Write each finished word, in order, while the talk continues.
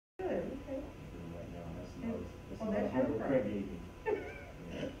Good, okay. Right now, that's And- that's oh, another that's your homework part. Craig gave me.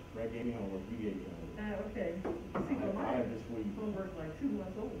 Yeah, Craig gave me homework, you gave me homework. Okay. See, well, I have my this week. homework's like 2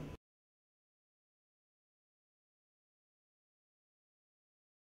 months old.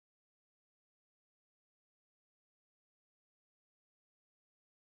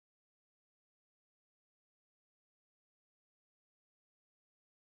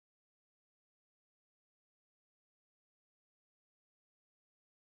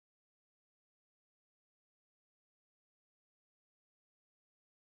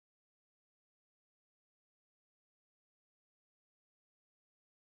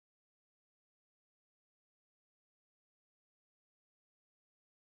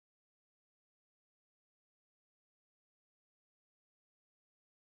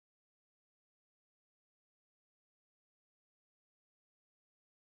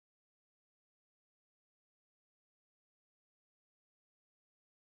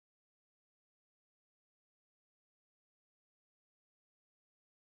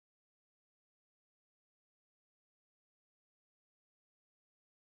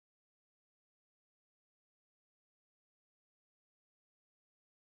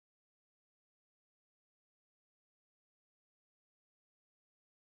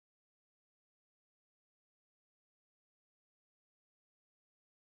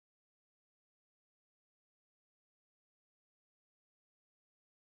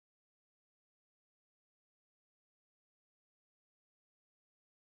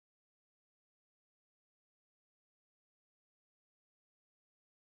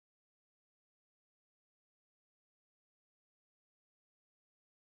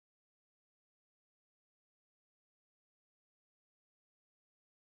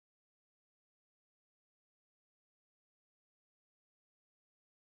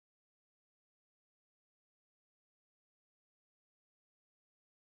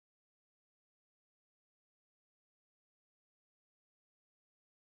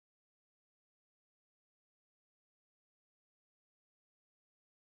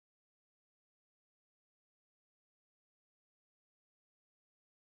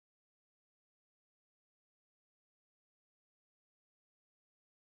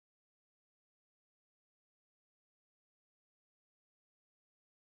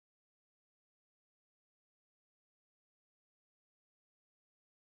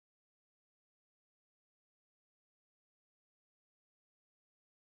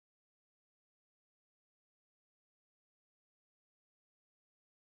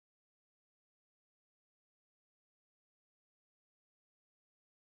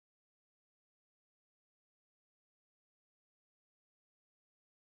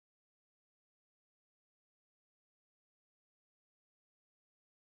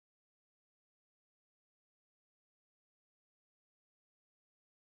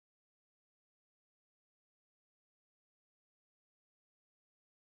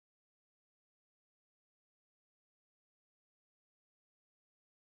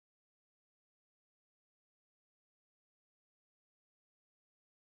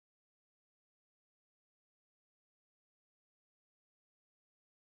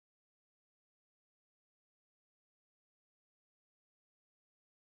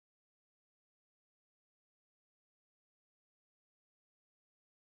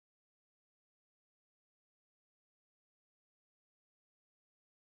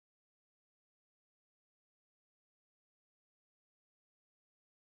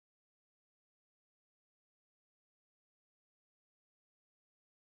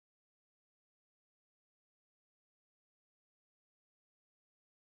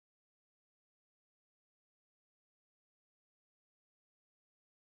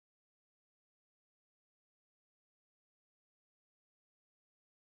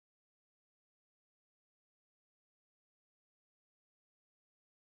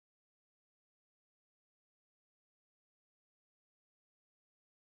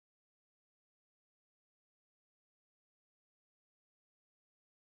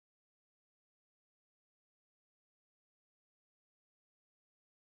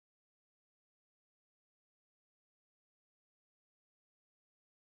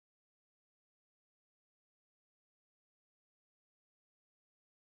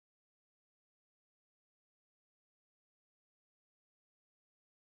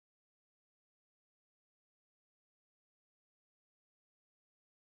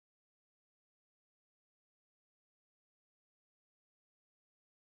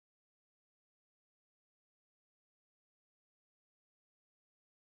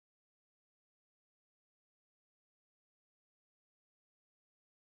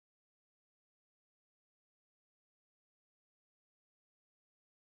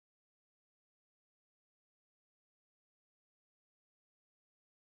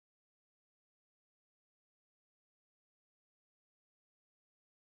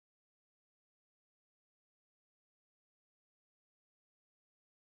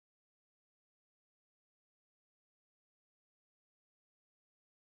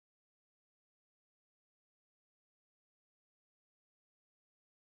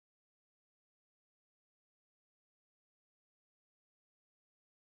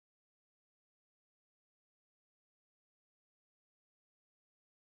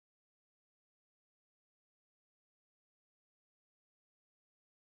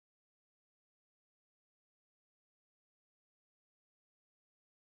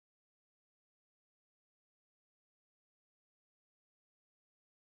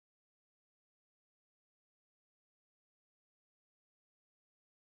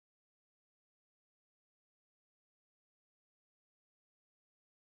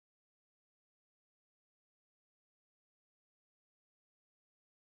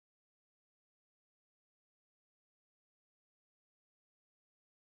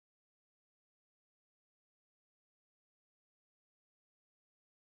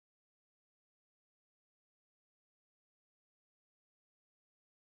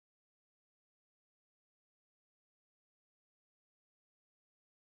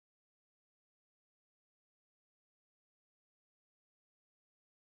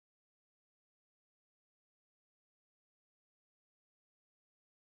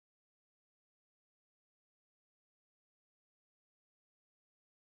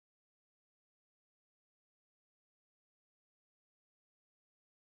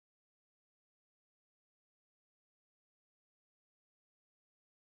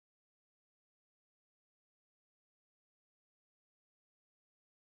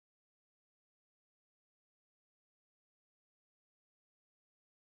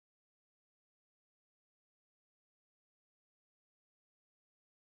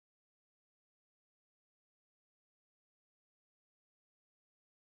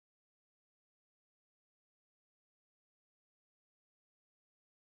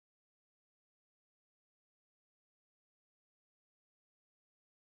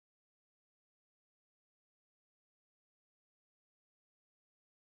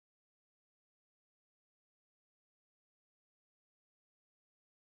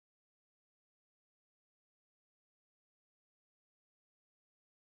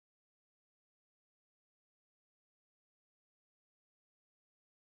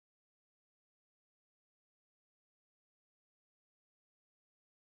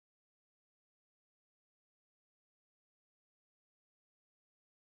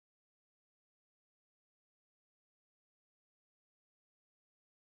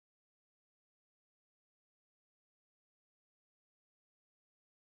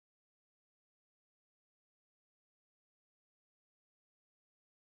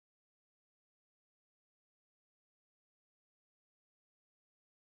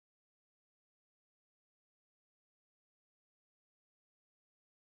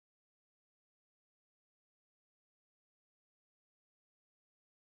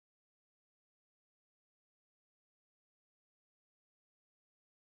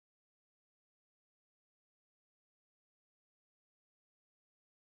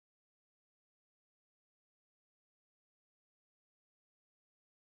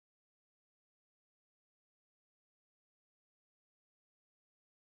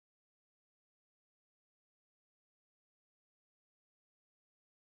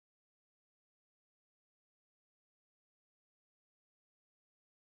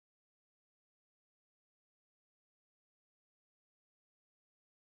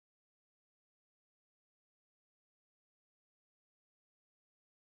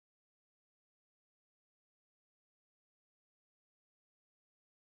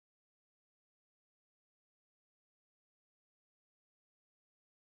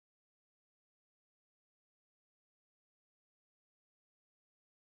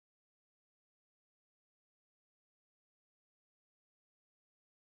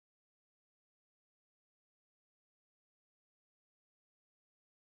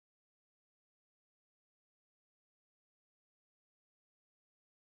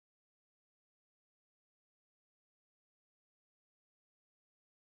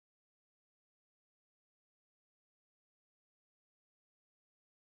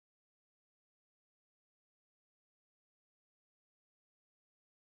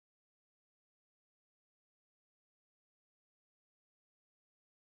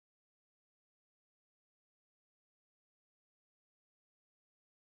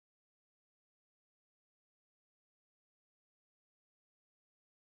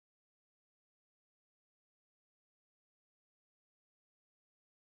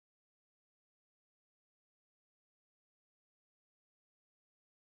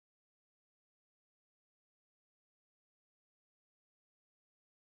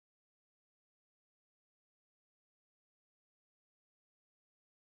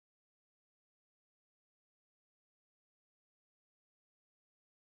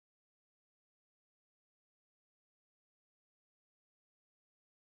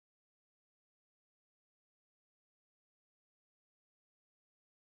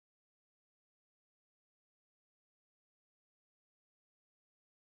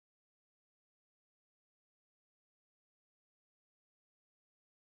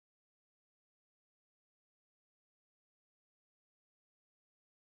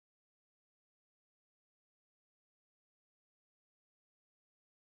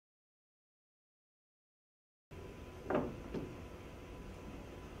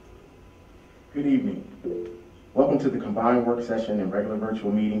 Good evening. Welcome to the combined work session and regular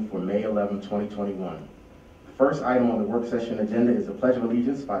virtual meeting for May 11, 2021. The first item on the work session agenda is the Pledge of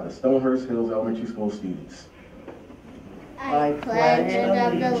Allegiance by the Stonehurst Hills Elementary School students. I pledge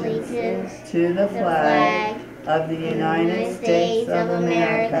allegiance to the flag of the United States of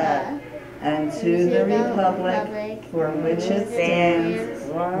America and to the republic for which it stands,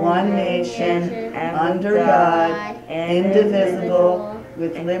 one nation, under God, indivisible,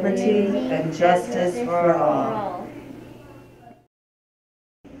 with liberty and justice for all.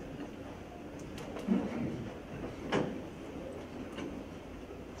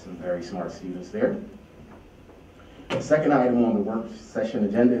 Some very smart students there. The second item on the work session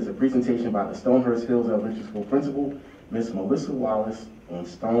agenda is a presentation by the Stonehurst Hills Elementary School principal, Miss Melissa Wallace, on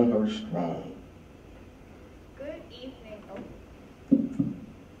Stonehurst Strong. Good evening.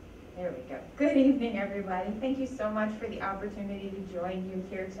 There we go. Good evening, everybody. Thank you so much for the opportunity to join you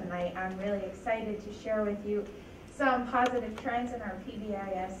here tonight. I'm really excited to share with you some positive trends in our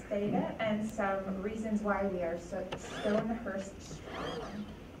PBIS data and some reasons why we are so Stonehurst strong.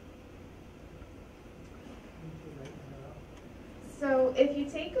 So if you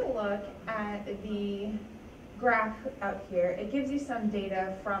take a look at the graph up here, it gives you some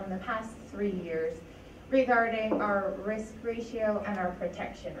data from the past 3 years regarding our risk ratio and our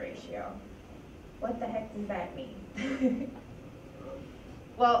protection ratio. What the heck does that mean?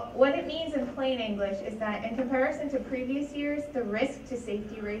 Well, what it means in plain English is that in comparison to previous years, the risk to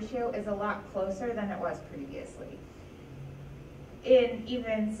safety ratio is a lot closer than it was previously. In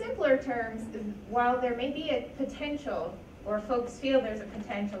even simpler terms, while there may be a potential, or folks feel there's a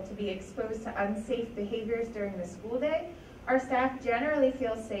potential to be exposed to unsafe behaviors during the school day, our staff generally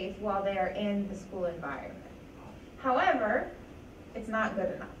feel safe while they are in the school environment. However, it's not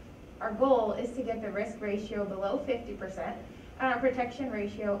good enough. Our goal is to get the risk ratio below 50% and our protection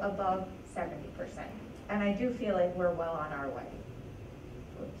ratio above 70%. And I do feel like we're well on our way.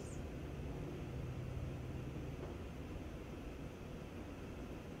 Oops.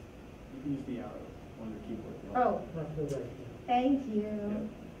 Use the arrow on the keyboard. Oh, thank you.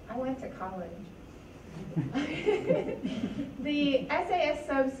 I went to college. The SAS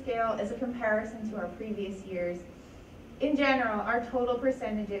subscale is a comparison to our previous years. In general, our total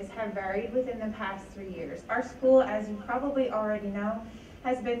percentages have varied within the past 3 years. Our school, as you probably already know,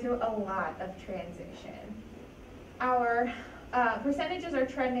 has been through a lot of transition. Our percentages are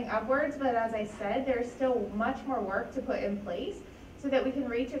trending upwards, but as I said, there's still much more work to put in place so that we can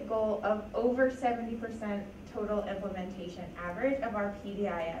reach a goal of over 70% total implementation average of our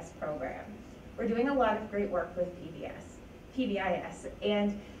PBIS program. We're doing a lot of great work with PBIS,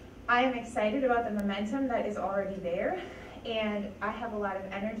 and I am excited about the momentum that is already there, and I have a lot of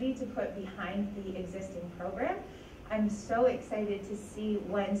energy to put behind the existing program. I'm so excited to see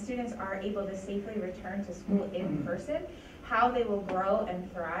when students are able to safely return to school in person, how they will grow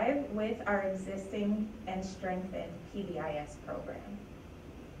and thrive with our existing and strengthened PBIS program.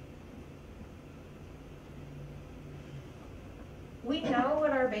 We know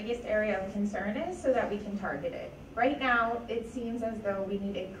what our biggest area of concern is so that we can target it. Right now, it seems as though we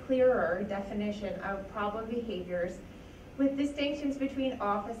need a clearer definition of problem behaviors with distinctions between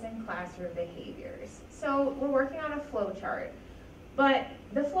office and classroom behaviors. So we're working on a flow chart, but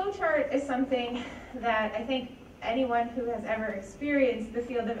the flow chart is something that I think anyone who has ever experienced the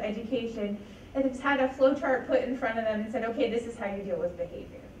field of education has had a flow chart put in front of them and said, okay, this is how you deal with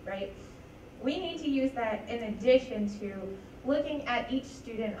behavior, right? We need to use that in addition to looking at each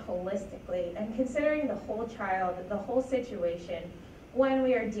student holistically and considering the whole child, the whole situation when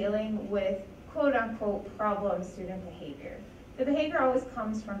we are dealing with quote-unquote problem student behavior. The behavior always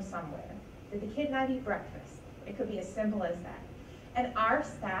comes from somewhere. Did the kid not eat breakfast? It could be as simple as that. And our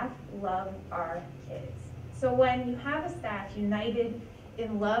staff love our kids. So when you have a staff united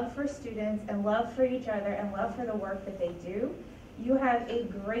in love for students and love for each other and love for the work that they do, you have a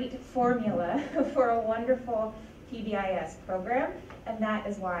great formula for a wonderful PBIS program, and that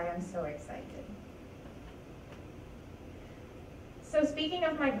is why I'm so excited. So speaking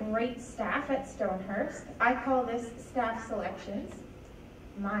of my great staff at Stonehurst, I call this staff selections.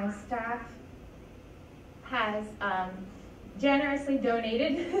 My staff has generously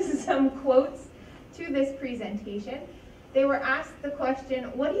donated some quotes to this presentation. They were asked the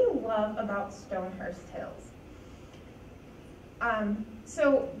question, what do you love about Stonehurst Hills?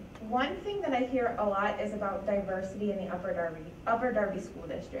 So one thing that I hear a lot is about diversity in the Upper Darby School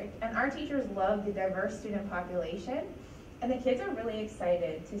District. And our teachers love the diverse student population. And the kids are really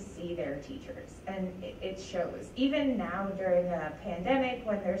excited to see their teachers. And it shows. Even now during a pandemic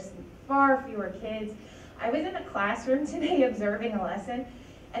when there's far fewer kids. I was in a classroom today observing a lesson.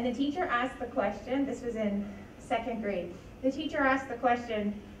 And the teacher asked the question, this was in 2nd grade, the teacher asked the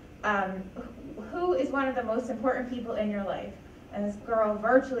question, who is one of the most important people in your life? And this girl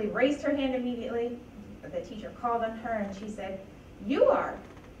virtually raised her hand immediately. The teacher called on her and she said, you are.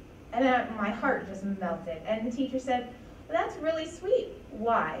 And then my heart just melted. And the teacher said, well, that's really sweet.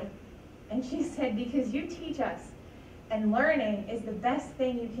 Why? And she said, because you teach us. And learning is the best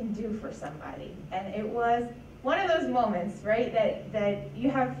thing you can do for somebody. And it was one of those moments, right, that you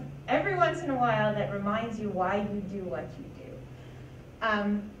have every once in a while that reminds you why you do what you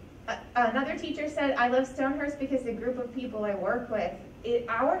do. Another teacher said, I love Stonehurst because the group of people I work with,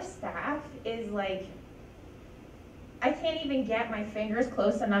 our staff is like, I can't even get my fingers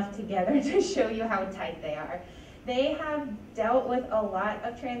close enough together to show you how tight they are. They have dealt with a lot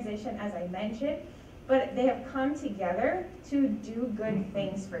of transition, as I mentioned, but they have come together to do good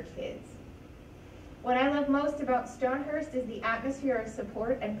things for kids. What I love most about Stonehurst is the atmosphere of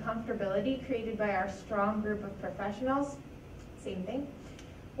support and comfortability created by our strong group of professionals. Same thing.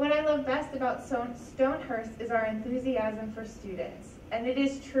 What I love best about Stonehurst is our enthusiasm for students. And it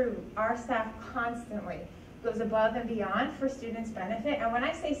is true, our staff constantly goes above and beyond for students' benefit. And when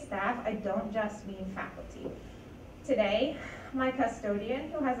I say staff, I don't just mean faculty. Today, my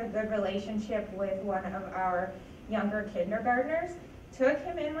custodian, who has a good relationship with one of our younger kindergartners, took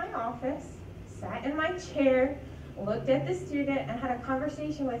him in my office, sat in my chair, looked at the student, and had a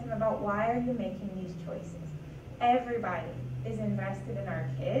conversation with him about why are you making these choices. Everybody is invested in our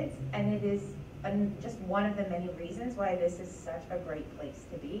kids, and it is just one of the many reasons why this is such a great place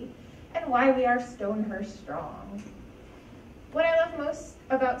to be, and why we are Stonehurst strong. What I love most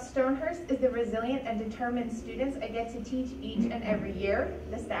about Stonehurst is the resilient and determined students I get to teach each and every year.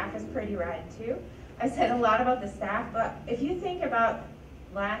 The staff is pretty rad too. I said a lot about the staff, but if you think about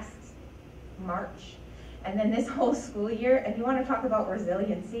last March and then this whole school year, and you want to talk about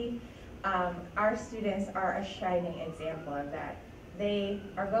resiliency, our students are a shining example of that. They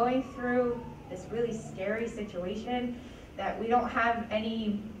are going through this really scary situation that we don't have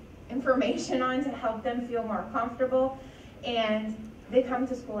any information on to help them feel more comfortable, and they come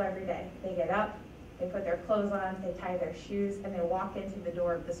to school every day. They get up, they put their clothes on, they tie their shoes, and they walk into the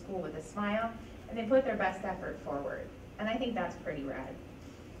door of the school with a smile, and they put their best effort forward. And I think that's pretty rad.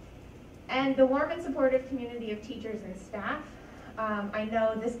 And the warm and supportive community of teachers and staff, I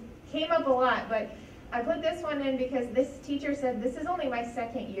know this came up a lot, but I put this one in because this teacher said, this is only my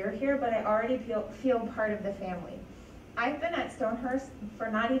 2nd year here, but I already feel part of the family. I've been at Stonehurst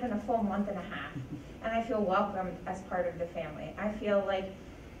for not even a full month and a half, and I feel welcomed as part of the family. I feel like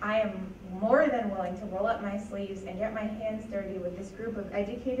I am more than willing to roll up my sleeves and get my hands dirty with this group of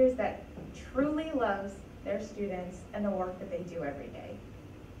educators that truly loves their students and the work that they do every day.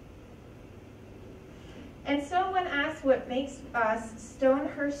 And so when asked what makes us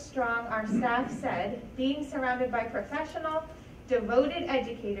Stonehurst strong, our staff said, being surrounded by professional, devoted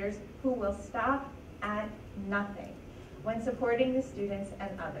educators who will stop at nothing when supporting the students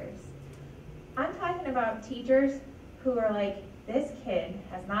and others. I'm talking about teachers who are like, this kid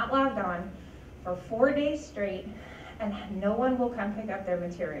has not logged on for 4 days straight and no one will come pick up their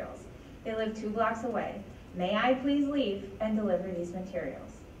materials. They live 2 blocks away. May I please leave and deliver these materials?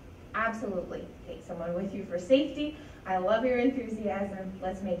 Absolutely. Take someone with you for safety. I love your enthusiasm.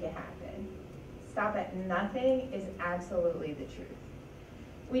 Let's make it happen. Stop at nothing is absolutely the truth.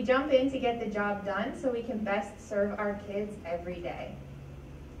 We jump in to get the job done so we can best serve our kids every day.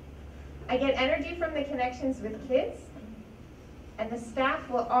 I get energy from the connections with kids, and the staff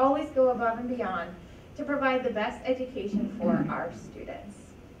will always go above and beyond to provide the best education for our students.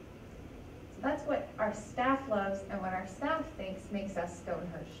 So that's what our staff loves and what our staff thinks makes us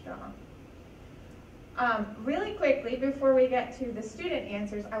Stonehurst strong. Really quickly, before we get to the student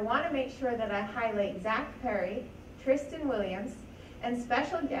answers, I want to make sure that I highlight Zach Perry, Tristan Williams, and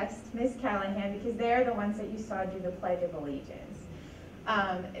special guest, Ms. Callahan, because they're the ones that you saw do the Pledge of Allegiance.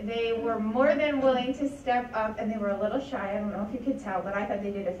 They were more than willing to step up, and they were a little shy. I don't know if you could tell, but I thought they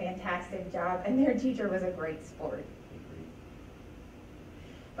did a fantastic job, and their teacher was a great sport.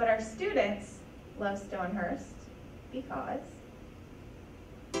 But our students love Stonehurst because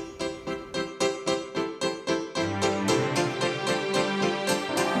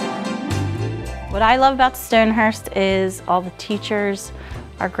what I love about Stonehurst is all the teachers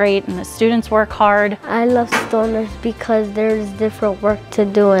are great and the students work hard. I love Stonehurst because there's different work to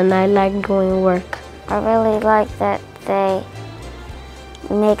do and I like doing work. I really like that they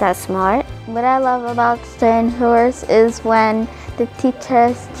make us smart. What I love about Stonehurst is when the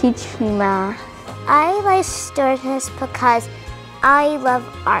teachers teach me math. I like Stonehurst because I love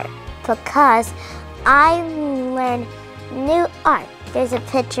art, because I learn new art. There's a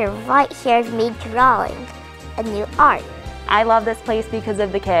picture right here of me drawing a new art. I love this place because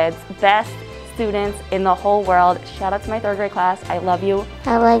of the kids. Best students in the whole world. Shout out to my 3rd grade class. I love you.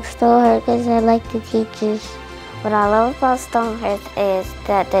 I like Stonehurst because I like the teachers. What I love about Stonehurst is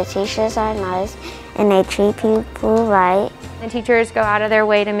that the teachers are nice and they treat people right. The teachers go out of their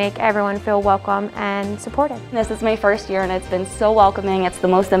way to make everyone feel welcome and supported. This is my 1st year and it's been so welcoming. It's the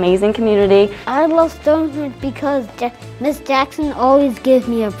most amazing community. I love Stonehurst because Miss Jackson always gives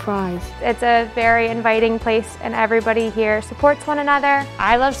me a prize. It's a very inviting place and everybody here supports one another.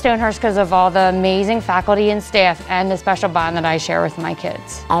 I love Stonehurst because of all the amazing faculty and staff and the special bond that I share with my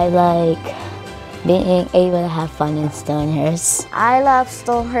kids. I like being able to have fun in Stonehurst. I love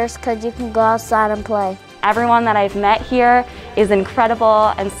Stonehurst because you can go outside and play. Everyone that I've met here is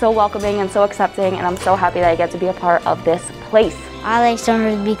incredible and so welcoming and so accepting, and I'm so happy that I get to be a part of this place. I like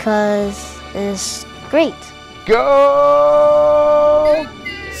Stonehurst because it's great. Go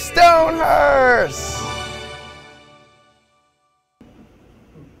Stonehurst!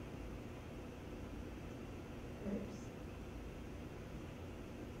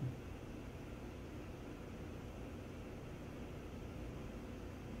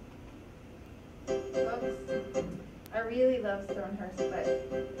 I really love Stonehurst, but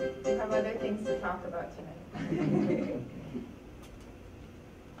we have other things to talk about tonight.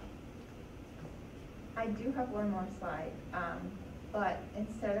 I do have one more slide, but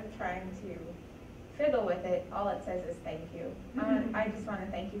instead of trying to fiddle with it, all it says is thank you. I just want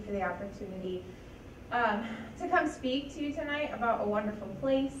to thank you for the opportunity to come speak to you tonight about a wonderful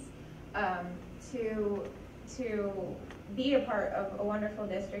place, to be a part of a wonderful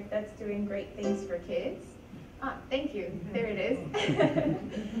district that's doing great things for kids. Thank you. There it is.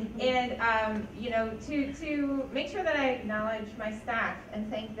 And you know, to make sure that I acknowledge my staff and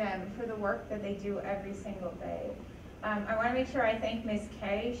thank them for the work that they do every single day. I want to make sure I thank Ms.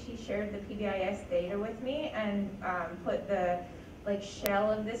 Kay. She shared the PBIS data with me and put the shell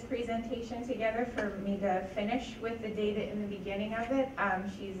of this presentation together for me to finish with the data in the beginning of it.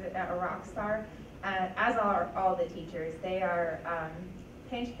 She's a rock star, as are all the teachers. They are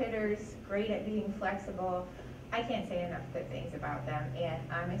pinch hitters, great at being flexible. I can't say enough good things about them, and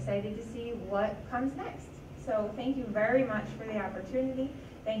I'm excited to see what comes next. So thank you very much for the opportunity.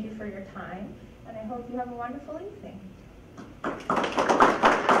 Thank you for your time, and I hope you have a wonderful evening.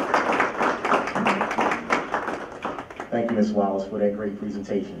 Thank you, Ms. Wallace, for that great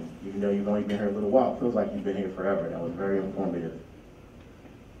presentation. Even though you've only been here a little while, it feels like you've been here forever. That was very informative.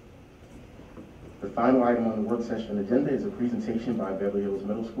 The final item on the work session agenda is a presentation by Beverly Hills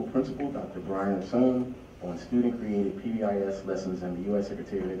Middle School Principal, Dr. Brian Rassone, on student-created PBIS lessons and the U.S.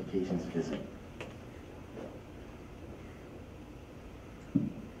 Secretary of Education's visit.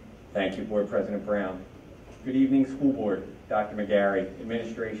 Thank you, Board President Brown. Good evening, School Board, Dr. McGarry,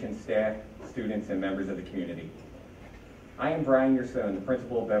 administration, staff, students, and members of the community. I am Brian Rassone, the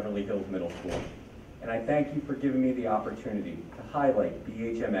principal of Beverly Hills Middle School, and I thank you for giving me the opportunity to highlight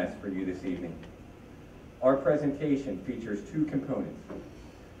BHMS for you this evening. Our presentation features two components.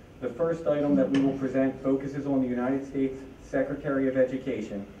 The first item that we will present focuses on the United States Secretary of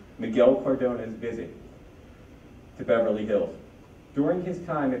Education, Miguel Cardona's visit to Beverly Hills. During his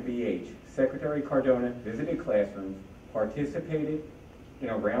time at BH, Secretary Cardona visited classrooms, participated in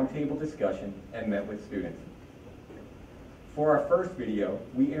a roundtable discussion, and met with students. For our first video,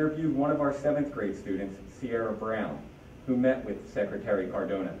 we interviewed one of our 7th grade students, Sierra Brown, who met with Secretary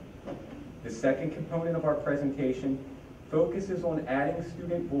Cardona. The second component of our presentation focuses on adding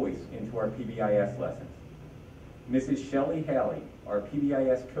student voice into our PBIS lessons. Mrs. Shelley Haley, our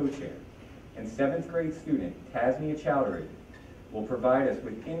PBIS co-chair, and 7th grade student Tasnia Chowdhury will provide us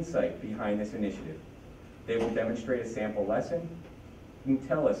with insight behind this initiative. They will demonstrate a sample lesson and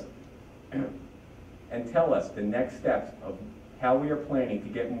tell us the next steps of how we are planning to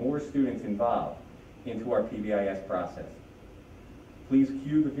get more students involved into our PBIS process. Please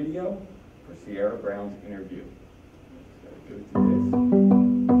cue the video for Sierra Brown's interview.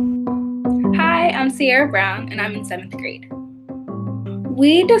 Hi, I'm Sierra Brown, and I'm in 7th grade.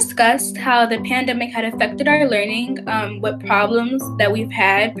 We discussed how the pandemic had affected our learning, what problems that we've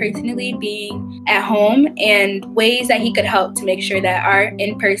had personally being at home, and ways that he could help to make sure that our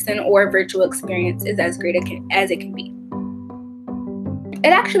in-person or virtual experience is as great as it can be. It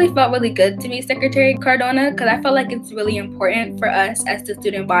actually felt really good to meet Secretary Cardona because I felt like it's really important for us as the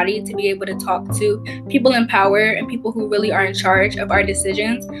student body to be able to talk to people in power and people who really are in charge of our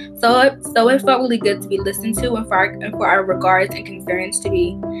decisions. So it felt really good to be listened to and for our regards and concerns to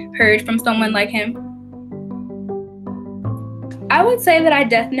be heard from someone like him. I would say that I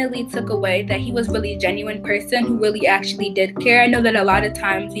definitely took away that he was really a genuine person who really actually did care. I know that a lot of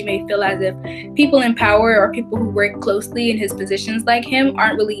times we may feel as if people in power or people who work closely in his positions like him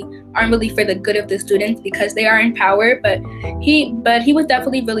aren't really for the good of the students because they are in power, but he was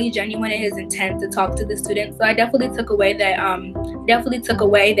definitely really genuine in his intent to talk to the students. So I definitely took away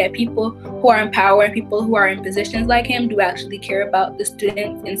that people who are in power and people who are in positions like him do actually care about the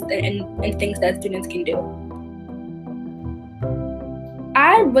students and things that students can do.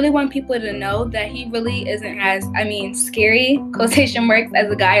 I really want people to know that he really isn't as, scary, quotation marks,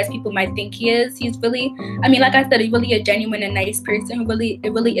 as a guy as people might think he is. He's really, like I said, he's really a genuine and nice person who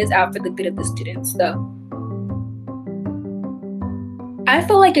really is out for the good of the students. So I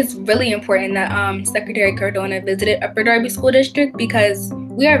feel like it's really important that Secretary Cardona visited Upper Darby School District because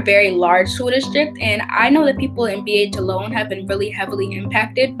we are a very large school district, and I know that people in BH alone have been really heavily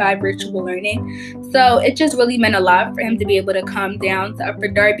impacted by virtual learning. So it just really meant a lot for him to be able to come down to Upper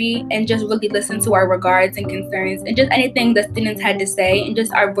Darby and just really listen to our regards and concerns and just anything the students had to say and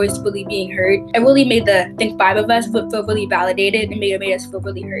just our voice really being heard. It really made the, I think, 5 of us feel really validated and made us feel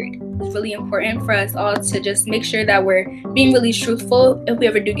really heard. It's really important for us all to just make sure that we're being really truthful if we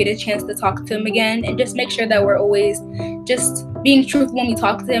ever do get a chance to talk to him again, and just make sure that we're always just being truthful when we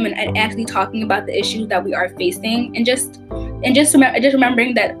talk to him and actually talking about the issues that we are facing, and just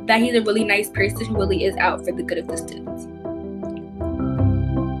remembering that he's a really nice person who really is out for the good of the students.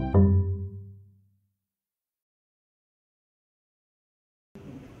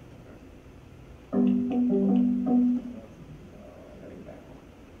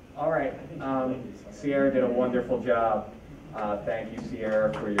 All right, Sierra did a wonderful job. Thank you,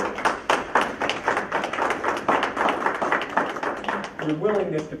 Sierra, for your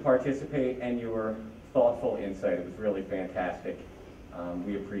willingness to participate and your thoughtful insight. It was really fantastic.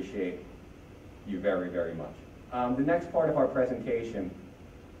 We appreciate you very, very much. The next part of our presentation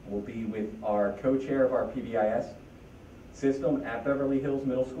will be with our co-chair of our PBIS system at Beverly Hills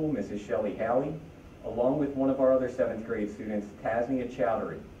Middle School, Mrs. Shelley Howley, along with one of our other 7th grade students, Tasnia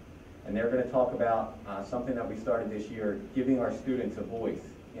Chowdhury. And they're going to talk about something that we started this year, giving our students a voice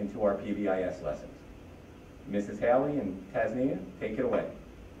into our PBIS lessons. Mrs. Howley and Tasnia, take it away.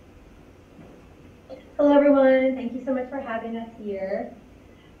 Hello everyone, thank you so much for having us here.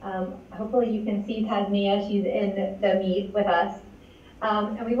 Hopefully you can see Tasnia, she's in the meet with us.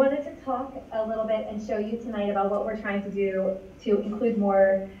 And we wanted to talk a little bit and show you tonight about what we're trying to do to include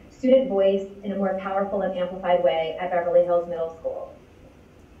more student voice in a more powerful and amplified way at Beverly Hills Middle School.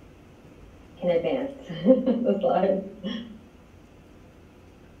 Can advance the slides.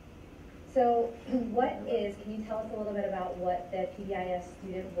 So can you tell us a little bit about what the PBIS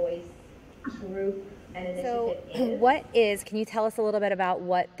Student Voice Group and Initiative is? Can you tell us a little bit about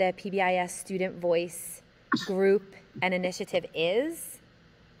what the PBIS Student Voice Group and Initiative is?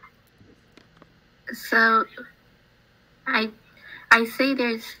 So I say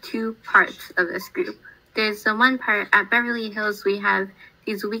there's 2 parts of this group. There's the one part at Beverly Hills, we have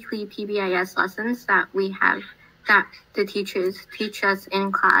these weekly PBIS lessons that the teachers teach us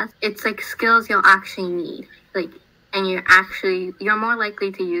in class. It's like skills you'll actually need, and you're more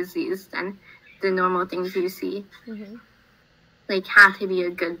likely to use these than the normal things you see. Mm-hmm. Like how to be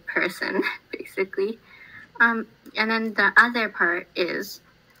a good person, basically. And then the other part is,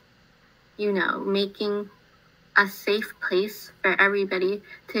 making a safe place for everybody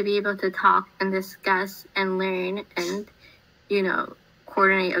to be able to talk and discuss and learn and,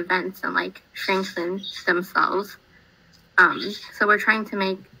 coordinate events and strengthen themselves. So we're trying to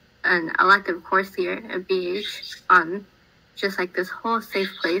make an elective course here at BH on just this whole safe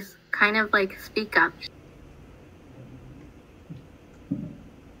place, kind of speak up.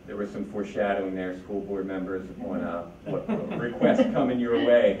 There was some foreshadowing there, school board members, on what requests coming your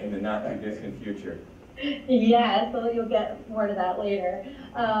way in the not too distant future. Yeah, so you'll get more to that later.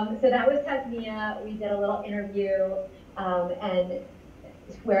 So that was Tasnia. We did a little interview and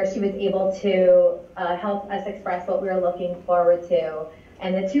where she was able to help us express what we were looking forward to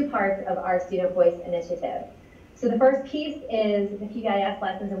and the 2 parts of our Student Voice Initiative. So the first piece is the PBIS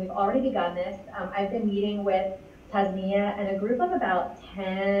lessons, and we've already begun this. I've been meeting with Tasnia and a group of about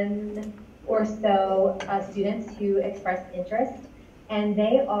 10 or so students who expressed interest, and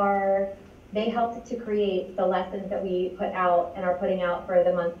they helped to create the lessons that we put out and are putting out for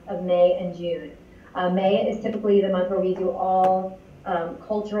the month of May and June. May is typically the month where we do all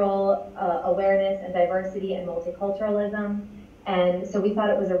cultural awareness and diversity and multiculturalism. And so we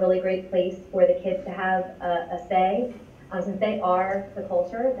thought it was a really great place for the kids to have a say, since they are the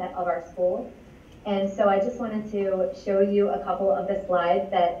culture of our school. And so I just wanted to show you a couple of the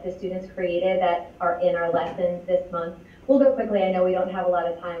slides that the students created that are in our lessons this month We'll go quickly. I know we don't have a lot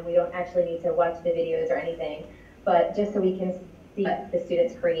of time. We don't actually need to watch the videos or anything, but just so we can see what the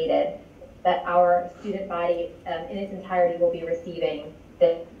students created, that our student body in its entirety will be receiving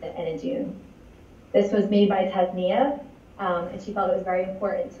this and in June. This was made by Tasnia, and she felt it was very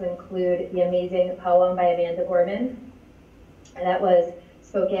important to include the amazing poem by Amanda Gorman that was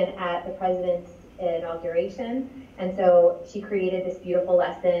spoken at the president's inauguration. And so she created this beautiful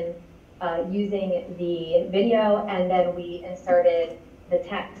lesson using the video, and then we inserted the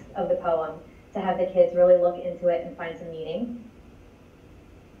text of the poem to have the kids really look into it and find some meaning.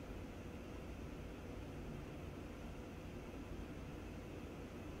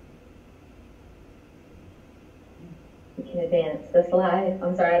 We can advance the slide.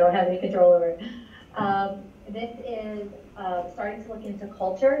 I'm sorry, I don't have any control over it. This is starting to look into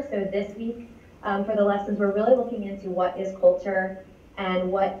culture. So this week, for the lessons, we're really looking into what is culture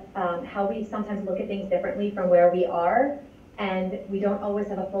and what, how we sometimes look at things differently from where we are, and we don't always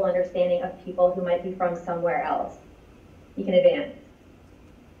have a full understanding of people who might be from somewhere else. You can advance.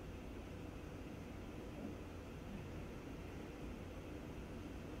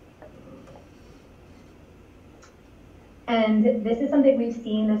 And this is something we've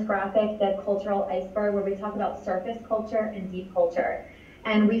seen, this graphic, the cultural iceberg, where we talk about surface culture and deep culture.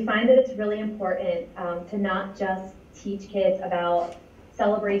 And we find that it's really important to not just teach kids about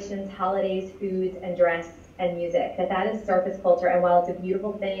celebrations, holidays, foods, and dress and music, that is surface culture. And while it's a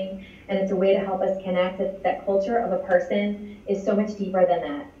beautiful thing and it's a way to help us connect, that culture of a person is so much deeper than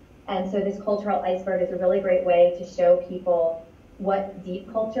that. And so this cultural iceberg is a really great way to show people what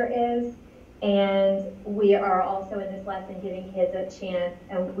deep culture is. And we are also in this lesson giving kids a chance,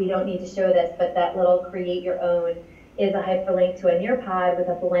 and we don't need to show this, but that little create your own is a hyperlink to a Nearpod with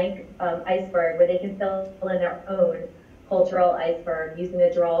a blank iceberg where they can fill in their own cultural iceberg using the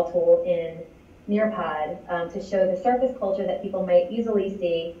draw tool in Nearpod to show the surface culture that people might easily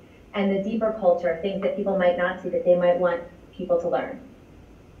see and the deeper culture, things that people might not see that they might want people to learn.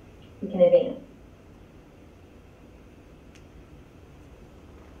 You can advance.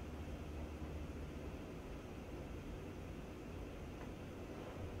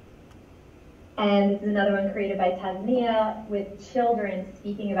 And this is another one created by Tasnia with children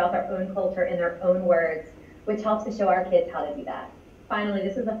speaking about their own culture in their own words, which helps to show our kids how to do that. Finally,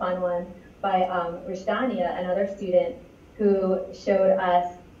 this is a fun one by Rishdania, another student who showed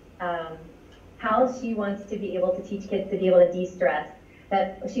us how she wants to be able to teach kids to be able to de-stress.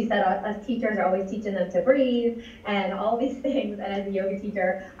 That she said us teachers are always teaching them to breathe and all these things, and as a yoga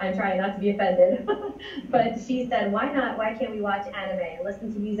teacher, I'm trying not to be offended. But she said, why can't we watch anime and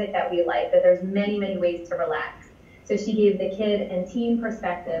listen to music that we like, that there's many, many ways to relax. So she gave the kid and teen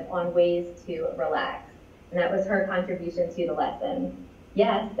perspective on ways to relax. And that was her contribution to the lesson.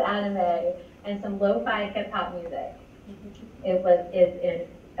 Yes, anime and some lo-fi hip-hop music is in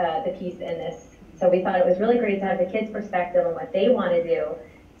the piece in this. So we thought it was really great to have the kids' perspective on what they want to do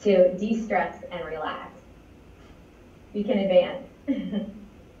to de-stress and relax. You can advance.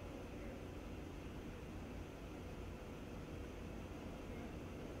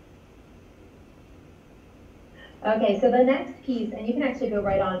 Okay, so the next piece, and you can actually go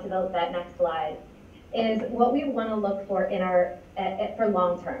right on to that next slide, is what we want to look for in our for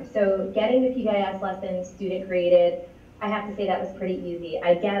long term. So getting the PBIS lesson student created, I have to say that was pretty easy.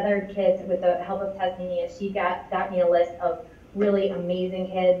 I gathered kids with the help of Tasnia. She got me a list of really amazing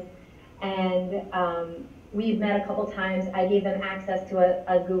kids, and we've met a couple times. I gave them access to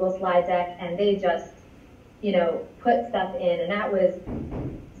a Google slide deck, and they just, put stuff in, and that was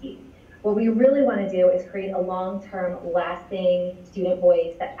easy. What we really want to do is create a long-term, lasting student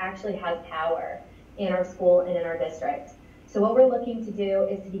voice that actually has power in our school and in our district. So what we're looking to do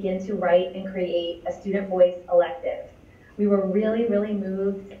is to begin to write and create a student voice elective. We were really, really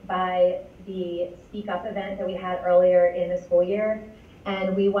moved by the Speak Up event that we had earlier in the school year,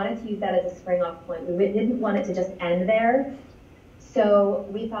 and we wanted to use that as a spring off point. We didn't want it to just end there, so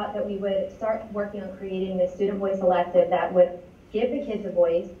we thought that we would start working on creating this student voice elective that would give the kids a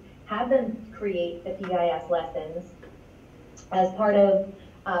voice, have them create the PBIS lessons as part of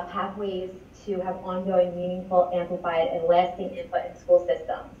pathways to have ongoing, meaningful, amplified, and lasting input in school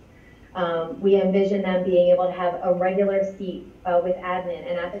systems. We envision them being able to have a regular seat with admin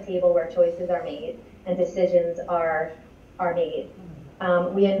and at the table where choices are made and decisions are made.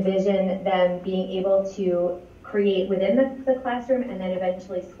 We envision them being able to create within the classroom and then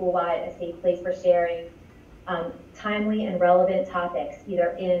eventually school-wide a safe place for sharing timely and relevant topics, either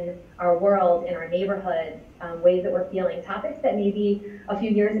in our world, in our neighborhoods, ways that we're feeling, topics that maybe a few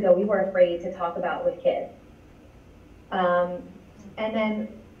years ago we were afraid to talk about with kids. And then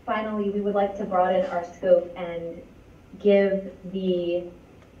finally, we would like to broaden our scope and give the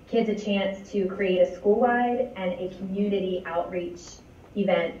kids a chance to create a school-wide and a community outreach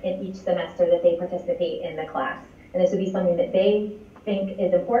event in each semester that they participate in the class. And this would be something that they think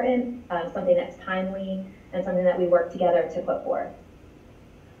is important, something that's timely, and something that we work together to put forth.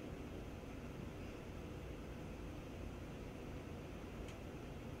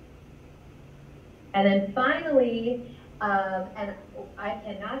 And then finally, and I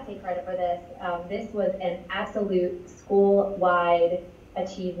cannot take credit for this, this was an absolute school-wide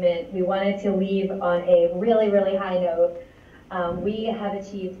achievement. We wanted to leave on a really, really high note. We have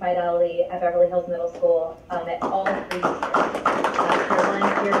achieved fidelity at Beverly Hills Middle School at all 3 tiers, Tier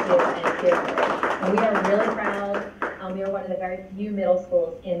 1, Tier 2, and Tier 3. And we are really proud. We are one of the very few middle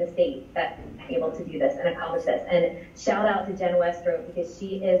schools in the state that are able to do this and accomplish this. And shout out to Jen Westrope, because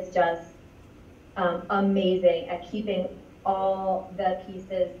she is just amazing at keeping all the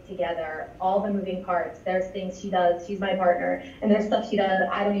pieces together, all the moving parts. There's things she does, she's my partner, and there's stuff she does,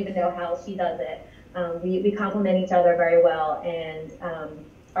 I don't even know how she does it. We complement each other very well, and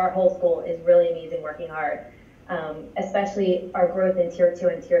our whole school is really amazing, working hard. Especially our growth in Tier 2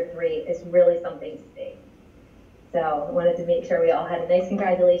 and Tier 3 is really something to see. So I wanted to make sure we all had a nice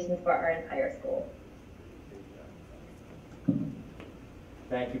congratulations for our entire school.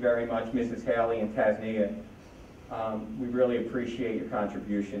 Thank you very much, Mrs. Haley and Tasnia. We really appreciate your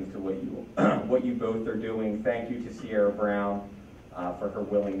contributions to what you both are doing. Thank you to Sierra Brown for her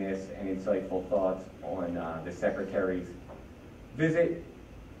willingness and insightful thoughts on the Secretary's visit,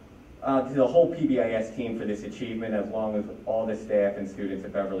 to the whole PBIS team for this achievement, as long as all the staff and students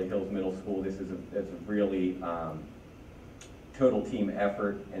at Beverly Hills Middle School. This is a really total team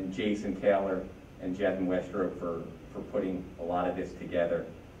effort, and Jason Taylor and Jeff and Westrope for putting a lot of this together.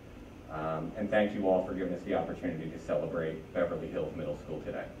 And thank you all for giving us the opportunity to celebrate Beverly Hills Middle School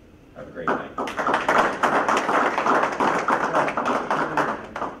today. Have a great night.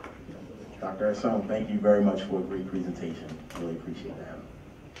 Dr. Asone, thank you very much for a great presentation. Really appreciate that.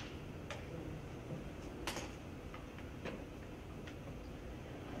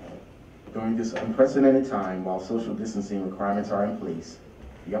 During this unprecedented time, while social distancing requirements are in place,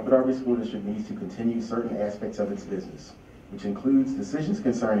 the Upper Darby School District needs to continue certain aspects of its business, which includes decisions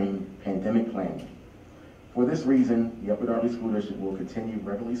concerning pandemic planning. For this reason, the Upper Darby School District will continue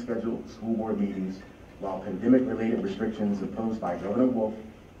regularly scheduled school board meetings while pandemic-related restrictions imposed by Governor Wolf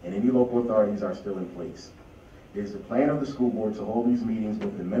and any local authorities are still in place. It is the plan of the school board to hold these meetings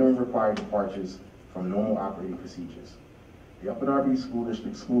with the minimum required departures from normal operating procedures. The Upper Darby School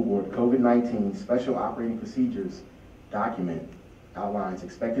District School Board COVID-19 Special Operating Procedures document outlines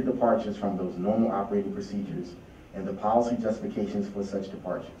expected departures from those normal operating procedures and the policy justifications for such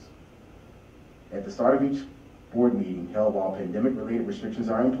departures. At the start of each board meeting held while pandemic-related restrictions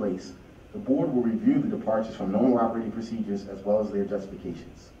are in place, the board will review the departures from normal operating procedures as well as their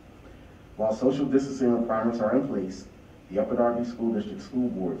justifications. While social distancing requirements are in place, the Upper Darby School District School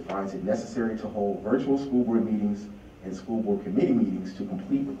Board finds it necessary to hold virtual school board meetings and school board committee meetings to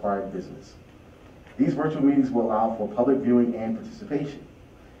complete required business. These virtual meetings will allow for public viewing and participation.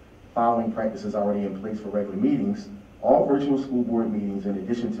 Following practices already in place for regular meetings, all virtual school board meetings, in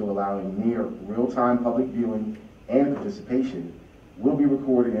addition to allowing near real-time public viewing and participation, will be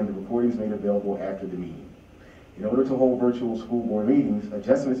recorded and the recordings made available after the meeting. In order to hold virtual school board meetings,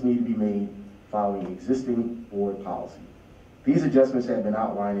 adjustments need to be made following existing board policy. These adjustments have been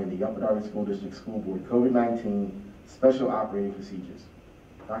outlined in the Upper Darby School District School Board COVID-19 Special Operating Procedures.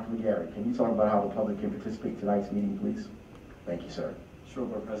 Dr. McGarry, can you talk about how the public can participate in tonight's meeting, please? Thank you, sir. Sure,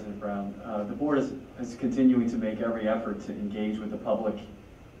 Board President Brown. The board is continuing to make every effort to engage with the public,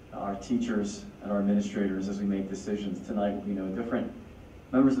 our teachers, and our administrators as we make decisions. Tonight will be no different.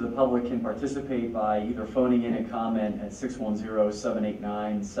 Members of the public can participate by either phoning in a comment at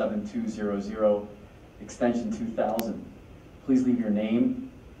 610-789-7200, extension 2000. Please leave your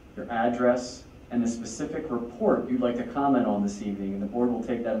name, your address, and the specific report you'd like to comment on this evening, and the board will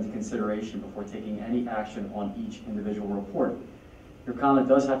take that into consideration before taking any action on each individual report. Your comment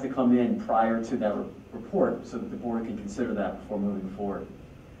does have to come in prior to that report so that the board can consider that before moving forward.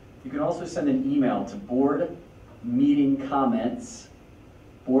 You can also send an email to boardmeetingcomments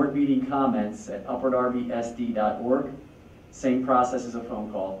at upperdarbysd.org. Same process as a phone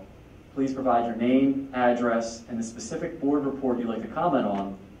call. Please provide your name, address, and the specific board report you'd like to comment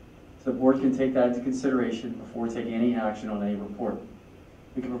on so the board can take that into consideration before taking any action on any report.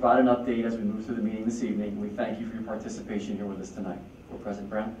 We can provide an update as we move through the meeting this evening. We thank you for your participation here with us tonight. Board President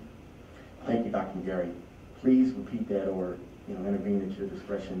Brown. Thank you, Dr. McGarry. Please repeat that or intervene at your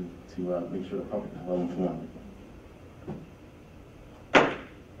discretion to make sure the public is well informed.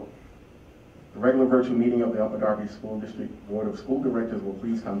 The The regular virtual meeting of the Upper Darby School District Board of School Directors will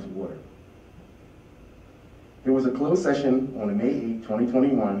please come to order. There was a closed session on May 8,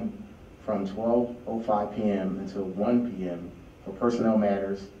 2021 from 12:05 p.m. until 1 p.m. for personnel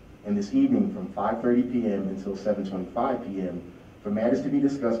matters, and this evening from 5:30 p.m. until 7:25 p.m. for matters to be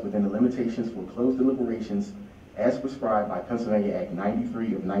discussed within the limitations for closed deliberations as prescribed by Pennsylvania Act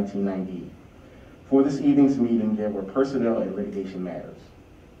 93 of 1998. For this evening's meeting, there were personnel and litigation matters.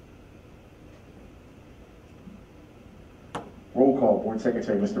 Roll call, Board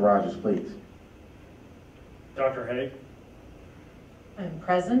Secretary, Mr. Rogers, please. Dr. Hay. I'm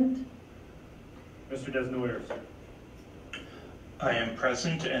present. Mr. Desnoyers. I am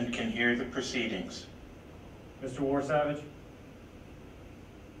present and can hear the proceedings. Mr. Warsavage.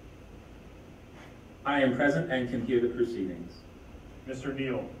 I am present and can hear the proceedings. Mr.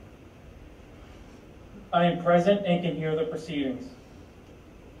 Neal. I am present and can hear the proceedings.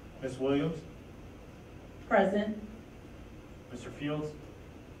 Ms. Williams. Present. Mr. Fields.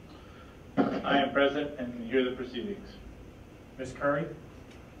 I am present and can hear the proceedings. Ms. Curry.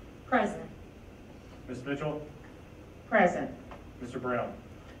 Present. Ms. Mitchell. Present. Mr. Brown.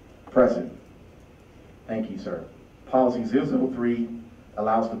 Present. Thank you, sir. Policy 003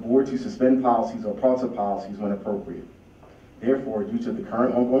 allows the board to suspend policies or parts of policies when appropriate. Therefore, due to the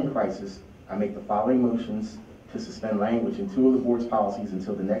current ongoing crisis, I make the following motions to suspend language in 2 of the board's policies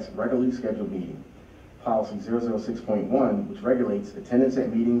until the next regularly scheduled meeting. Policy 006.1, which regulates attendance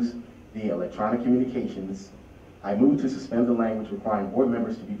at meetings via electronic communications. I move to suspend the language requiring board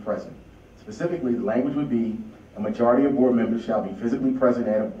members to be present. Specifically, the language would be, a majority of board members shall be physically present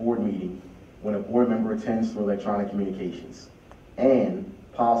at a board meeting when a board member attends through electronic communications. And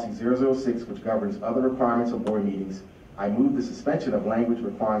policy 006, which governs other requirements of board meetings, I move the suspension of language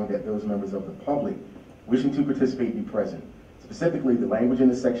requiring that those members of the public wishing to participate be present. Specifically, the language in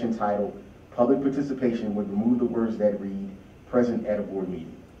the section titled Public Participation would remove the words that read, present at a board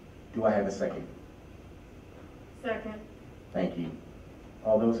meeting. Do I have a second? Second. Thank you.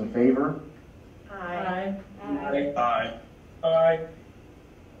 All those in favor? Aye. Aye. Aye. Aye.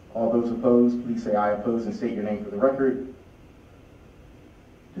 All those opposed, please say aye opposed and state your name for the record.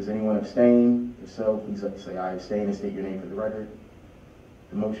 Does anyone abstain? If so, please say aye abstain and state your name for the record.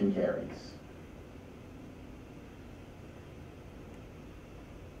 The motion carries.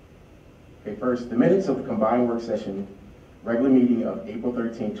 Okay, first, the minutes of the combined work session, regular meeting of April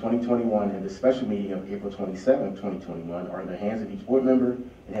 13, 2021, and the special meeting of April 27, 2021 are in the hands of each board member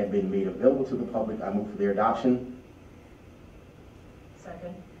and have been made available to the public. I move for their adoption.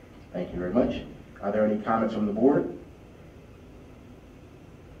 Second. Thank you very much. Are there any comments from the board?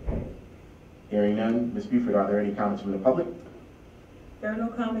 Hearing none. Ms. Buford, are there any comments from the public? There are no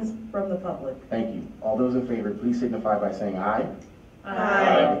comments from the public. Thank you. All those in favor, please signify by saying aye.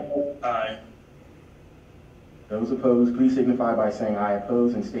 Aye. Aye. Those opposed, please signify by saying aye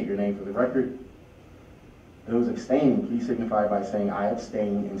opposed and state your name for the record. Those abstaining, please signify by saying I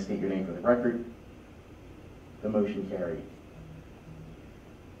abstain and state your name for the record. The motion carried.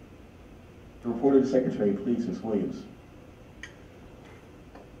 The report of the Secretary, please, Ms. Williams.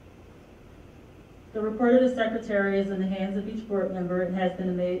 The report of the Secretary is in the hands of each board member and has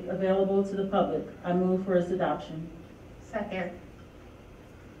been made available to the public. I move for its adoption. Second.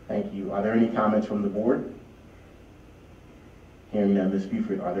 Thank you. Are there any comments from the board? Hearing none, Ms.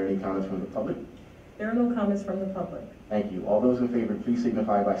 Buford, are there any comments from the public? There are no comments from the public. Thank you. All those in favor, please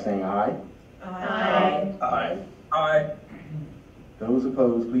signify by saying aye. Aye. Aye. Aye. Those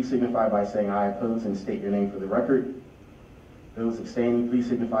opposed, please signify by saying I oppose and state your name for the record. Those abstaining, please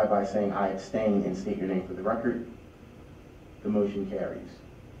signify by saying I abstain and state your name for the record. The motion carries.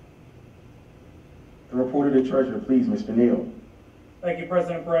 The report of the treasurer, please, Mr. Neal. Thank you,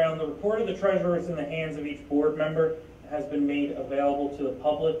 President Brown. The report of the treasurer is in the hands of each board member. It has been made available to the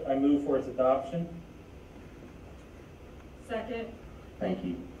public. I move for its adoption. Second. Thank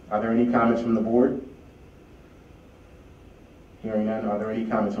you. Are there any comments from the board? Hearing none, are there any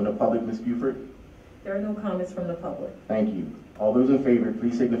comments from the public, Ms. Buford? There are no comments from the public. Thank you. All those in favor,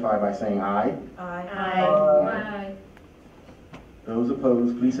 please signify by saying aye. Aye. Aye. Those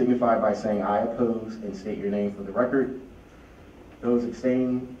opposed, please signify by saying I oppose and state your name for the record. Those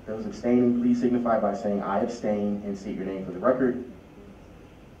abstaining, please signify by saying I abstain and state your name for the record.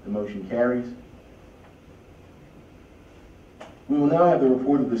 The motion carries. We will now have the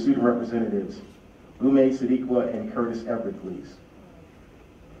report of the student representatives. Lume Sadiqua and Curtis Everett, please.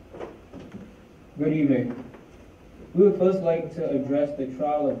 Good evening. We would first like to address the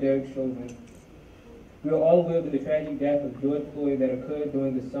trial of Derek Chauvin. We are all aware of the tragic death of George Floyd that occurred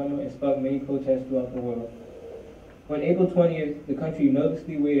during the summer and sparked many protests throughout the world. On April 20th, the country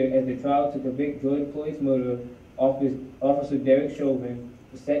nervously waited as the trial to convict George Floyd's murderer, Officer Derek Chauvin,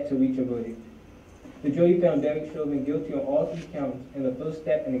 was set to reach a verdict. The jury found Derek Chauvin guilty on all 3 counts, and the first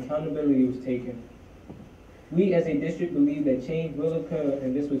step in accountability was taken. We as a district believe that change will occur,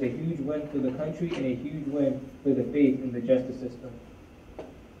 and this was a huge win for the country and a huge win for the faith in the justice system.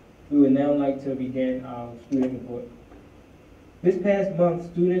 We would now like to begin our student report. This past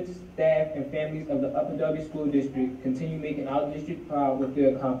month, students, staff, and families of the Upper Darby School District continue making our district proud with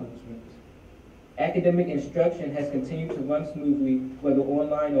their accomplishments. Academic instruction has continued to run smoothly, whether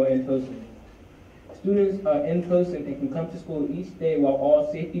online or in person. Students are in person and can come to school each day while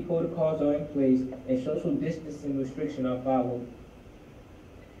all safety protocols are in place and social distancing restrictions are followed.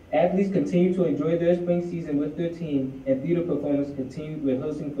 Athletes continue to enjoy their spring season with their team, and theater performers continue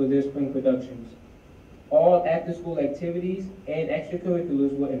rehearsing for their spring productions. All after-school activities and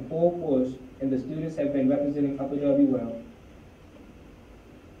extracurriculars were in full force, and the students have been representing Upper Darby well.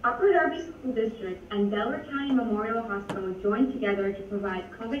 Upper Darby School District and Delaware County Memorial Hospital joined together to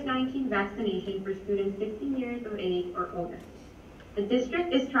provide COVID-19 vaccination for students 16 years of age or older. The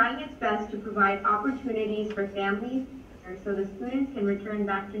district is trying its best to provide opportunities for families so the students can return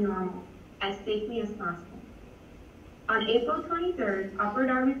back to normal as safely as possible. On April 23rd, Upper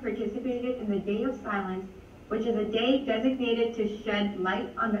Darby participated in the Day of Silence, which is a day designated to shed light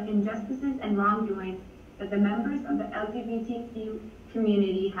on the injustices and wrongdoings that the members of the LGBTQ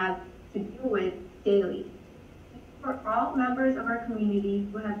community have to deal with daily. For all members of our community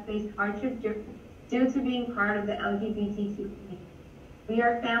who have faced hardship due to being part of the LGBTQ community, we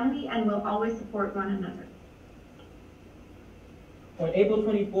are family and will always support one another. On April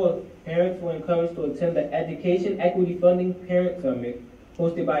 24th, parents were encouraged to attend the Education Equity Funding Parent Summit,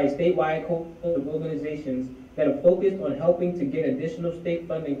 hosted by a statewide coalition of organizations that are focused on helping to get additional state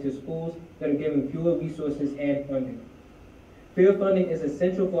funding to schools that are given fewer resources and funding. Peer funding is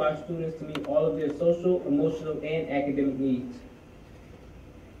essential for our students to meet all of their social, emotional, and academic needs.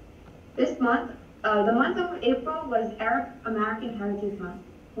 This month, the month of April was Arab American Heritage Month.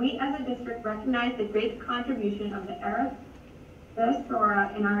 We as a district recognize the great contribution of the Arab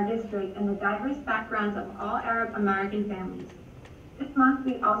diaspora in our district and the diverse backgrounds of all Arab American families. This month,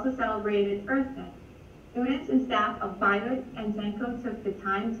 we also celebrated Earth Day. Students and staff of Biot and Senko took the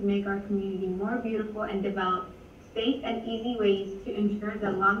time to make our community more beautiful and develop safe and easy ways to ensure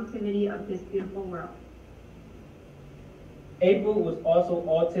the longevity of this beautiful world. April was also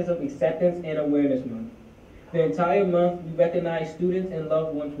Autism Acceptance and Awareness Month. The entire month, we recognize students and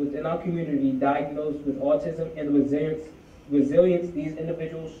loved ones within our community diagnosed with autism and the resilience these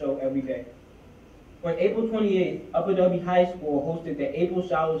individuals show every day. On April 28th, Upper Darby High School hosted the April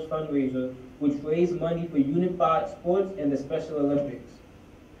Showers fundraiser, which raised money for unified sports and the Special Olympics.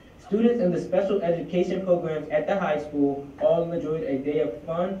 Students in the special education programs at the high school all enjoyed a day of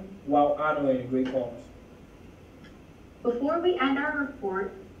fun while honoring a great cause. Before we end our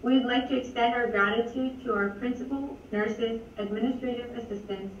report, we would like to extend our gratitude to our principal, nurses, administrative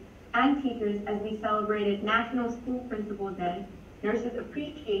assistants, and teachers as we celebrated National School Principal Day, Nurses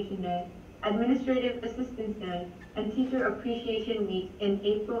Appreciation Day, Administrative Assistance Day, and Teacher Appreciation Week in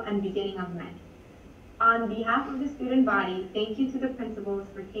April and beginning of May. On behalf of the student body, thank you to the principals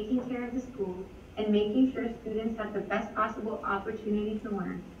for taking care of the school and making sure students have the best possible opportunity to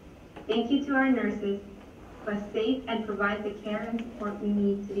learn. Thank you to our nurses who are safe and provide the care and support we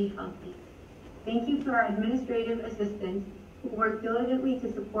need to be healthy. Thank you to our administrative assistants who work diligently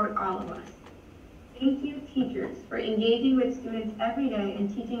to support all of us. Thank you, teachers, for engaging with students every day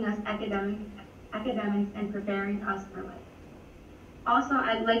and teaching us academics and preparing us for life. Also,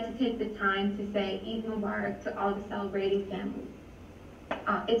 I'd like to take the time to say Eid Mubarak to all the celebrating families.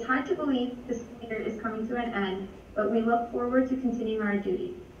 It's hard to believe the school year is coming to an end, but we look forward to continuing our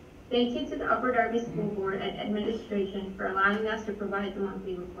duty. Thank you to the Upper Darby School Board and administration for allowing us to provide the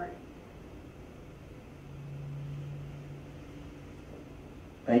monthly report.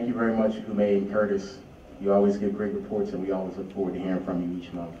 Thank you very much, Ume and Curtis. You always give great reports, and we always look forward to hearing from you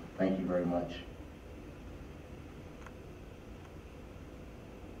each month. Thank you very much.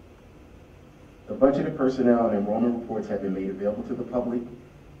 The budgeted personnel and enrollment reports have been made available to the public,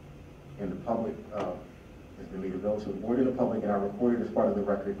 and the public has been made available to the board and the public, and are recorded as part of the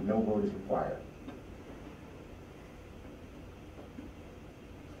record. No vote is required.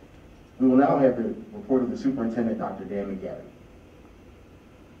 We will now have the report of the superintendent, Dr. Dan McGarry.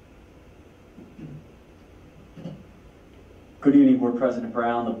 Good evening, Board President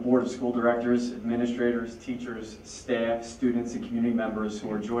Brown, the Board of School Directors, Administrators, Teachers, staff, students, and community members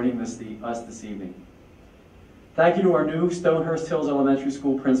who are joining us this evening. Thank you to our new Stonehurst Hills Elementary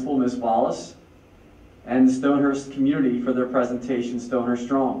School Principal, Ms. Wallace. and the Stonehurst community for their presentation, Stonehurst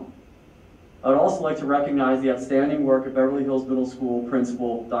Strong. I would also like to recognize the outstanding work of Beverly Hills Middle School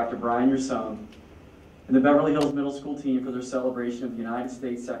Principal Dr. Brian Yerson and the Beverly Hills Middle School team for their celebration of the United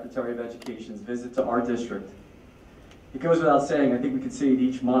States Secretary of Education's visit to our district. It goes without saying, I think we can see it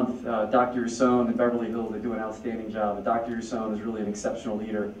each month, Dr. Yerson and Beverly Hills, they do an outstanding job. But Dr. Yerson is really an exceptional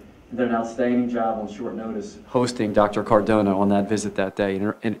leader and did an outstanding job on short notice hosting Dr. Cardona on that visit that day.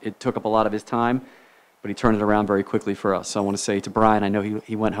 And it took up a lot of his time, but he turned it around very quickly for us. So I want to say to Brian, I know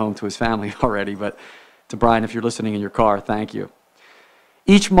he went home to his family already, but to Brian, if you're listening in your car, thank you.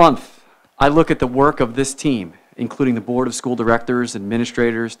 Each month, I look at the work of this team, including the Board of School Directors,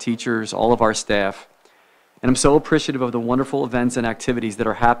 administrators, teachers, all of our staff, and I'm so appreciative of the wonderful events and activities that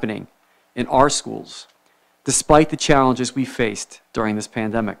are happening in our schools, despite the challenges we faced during this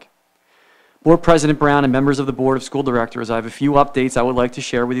pandemic. Board President Brown and members of the Board of School Directors, I have a few updates I would like to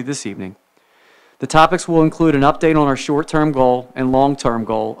share with you this evening. The topics will include an update on our short-term goal and long-term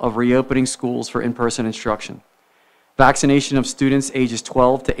goal of reopening schools for in-person instruction, vaccination of students ages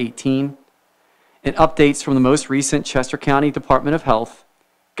 12 to 18, and updates from the most recent Chester County Department of Health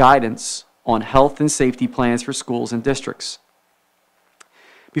guidance on health and safety plans for schools and districts.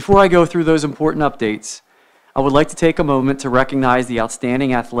 Before I go through those important updates, I would like to take a moment to recognize the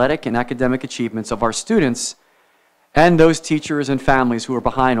outstanding athletic and academic achievements of our students and those teachers and families who are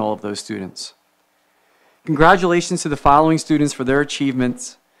behind all of those students. Congratulations to the following students for their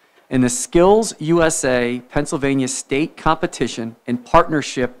achievements in the Skills USA Pennsylvania State Competition in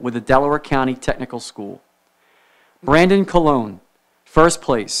partnership with the Delaware County Technical School. Brandon Colon, first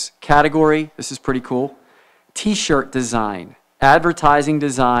place, category, this is pretty cool, T-shirt design, advertising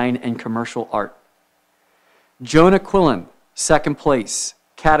design, and commercial art. Jonah Quillen, second place,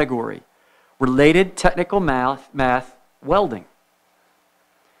 category, related technical math, welding.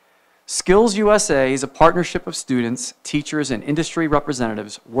 Skills USA is a partnership of students, teachers, and industry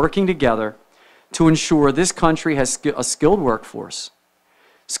representatives working together to ensure this country has a skilled workforce.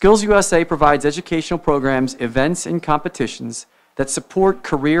 Skills USA provides educational programs, events, and competitions that support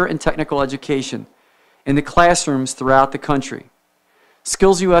career and technical education in the classrooms throughout the country.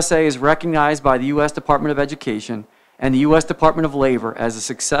 Skills USA is recognized by the U.S. Department of Education and the U.S. Department of Labor as a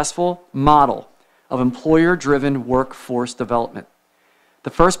successful model of employer-driven workforce development. The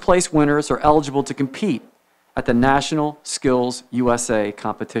first place winners are eligible to compete at the National Skills USA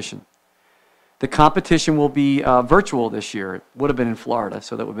competition. The competition will be virtual this year. It would have been in Florida,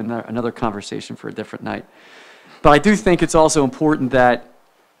 so that would have been another conversation for a different night. But I do think it's also important that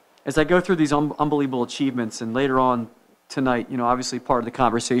as I go through these unbelievable achievements, and later on tonight, you know, obviously part of the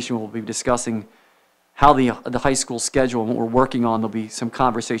conversation we'll be discussing how the high school schedule and what we're working on. There'll be some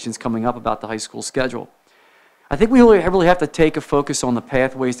conversations coming up about the high school schedule. I think we really have to take a focus on the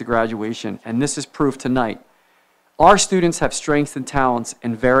pathways to graduation, and this is proof tonight. Our students have strengths and talents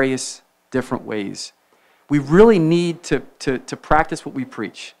in various different ways. We really need to practice what we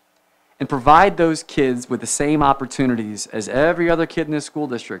preach and provide those kids with the same opportunities as every other kid in this school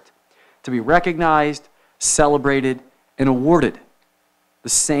district to be recognized, celebrated, and awarded the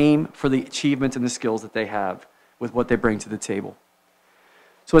same for the achievements and the skills that they have with what they bring to the table.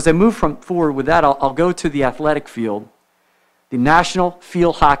 So as I move forward with that, I'll go to the athletic field. The National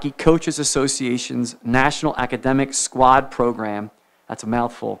Field Hockey Coaches Association's National Academic Squad Program, that's a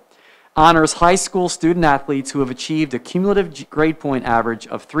mouthful, honors high school student athletes who have achieved a cumulative grade point average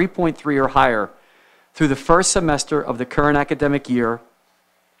of 3.3 or higher through the first semester of the current academic year,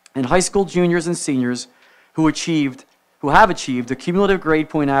 and high school juniors and seniors who have achieved a cumulative grade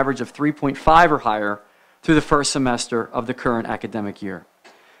point average of 3.5 or higher through the first semester of the current academic year.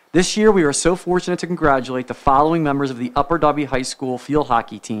 This year, we are so fortunate to congratulate the following members of the Upper Darby High School field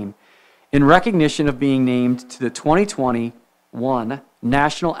hockey team in recognition of being named to the 2021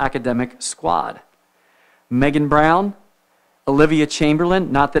 National Academic Squad. Megan Brown, Olivia Chamberlain,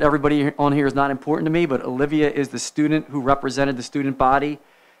 not that everybody on here is not important to me, but Olivia is the student who represented the student body.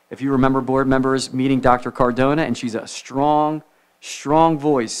 If you remember board members meeting Dr. Cardona, and she's a strong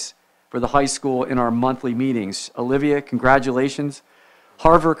voice for the high school in our monthly meetings. Olivia, congratulations.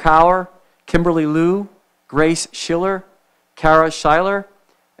 Harver Cower, Kimberly Liu, Grace Schiller, Kara Schuyler,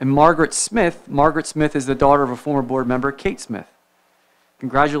 and Margaret Smith. Margaret Smith is the daughter of a former board member, Kate Smith.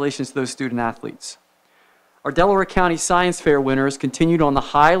 Congratulations to those student athletes. Our Delaware County Science Fair winners continued on the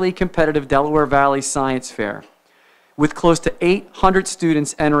highly competitive Delaware Valley Science Fair, with close to 800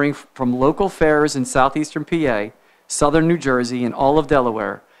 students entering from local fairs in southeastern PA, southern New Jersey, and all of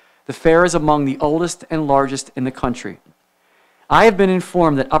Delaware. The fair is among the oldest and largest in the country. I have been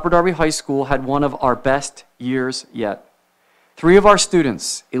informed that Upper Darby High School had one of our best years yet. 3 of our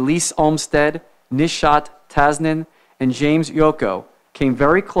students, Elise Olmstead, Nishat Tasnin, and James Yoko came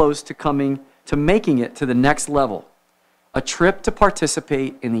very close to making it to the next level, a trip to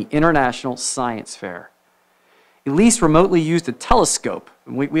participate in the International Science Fair. Elise remotely used a telescope.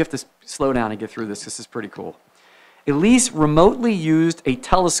 We have to slow down and get through this. This is pretty cool. Elise remotely used a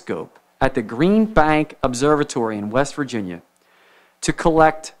telescope at the Green Bank Observatory in West Virginia to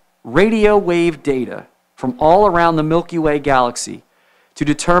collect radio wave data from all around the Milky Way galaxy to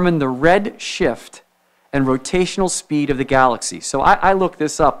determine the red shift and rotational speed of the galaxy. So I looked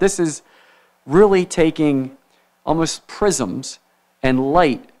this up. This is really taking almost prisms and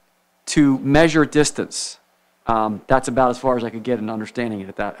light to measure distance. That's about as far as I could get in understanding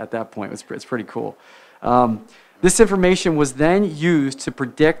it at that point. It's pretty cool. This information was then used to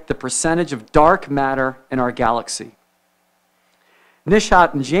predict the percentage of dark matter in our galaxy.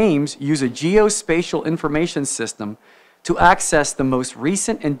 Nishat and James use a geospatial information system to access the most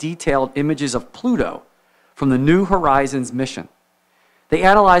recent and detailed images of Pluto from the New Horizons mission. They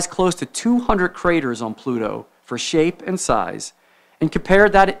analyzed close to 200 craters on Pluto for shape and size and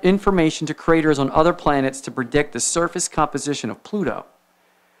compared that information to craters on other planets to predict the surface composition of Pluto.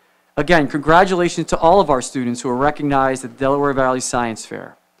 Again, congratulations to all of our students who are recognized at the Delaware Valley Science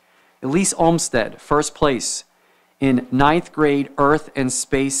Fair. Elise Olmsted, first place in 9th grade Earth and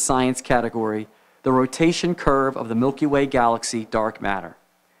Space Science category, the rotation curve of the Milky Way galaxy, dark matter.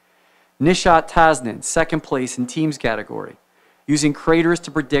 Nishat Tasnin, second place in teams category, using craters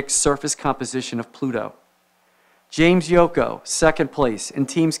to predict surface composition of Pluto. James Yoko, second place in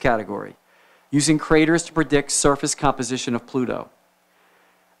teams category, using craters to predict surface composition of Pluto.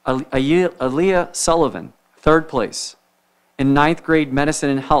 Aaliyah Sullivan, third place in 9th grade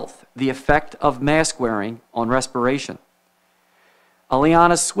Medicine and Health, the effect of mask wearing on respiration.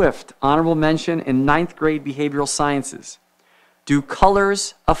 Aliana Swift, honorable mention in 9th grade Behavioral Sciences. Do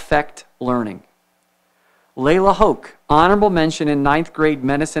colors affect learning? Layla Hoke, honorable mention in 9th grade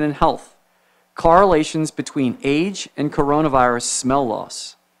Medicine and Health. Correlations between age and coronavirus smell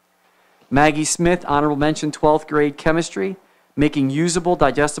loss. Maggie Smith, honorable mention 12th grade Chemistry, making usable,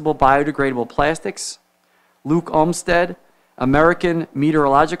 digestible, biodegradable plastics. Luke Olmsted, American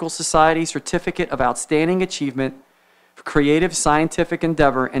Meteorological Society Certificate of Outstanding Achievement for Creative Scientific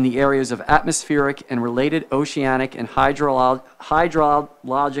Endeavor in the areas of atmospheric and related oceanic and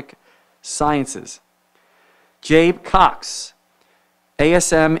hydrologic sciences. Jabe Cox,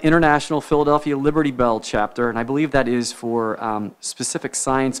 ASM International Philadelphia Liberty Bell Chapter, and I believe that is for specific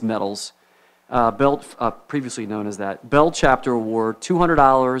science medals, previously known as that. Bell Chapter Award,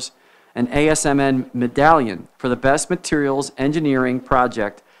 $200, an ASMN medallion for the best materials engineering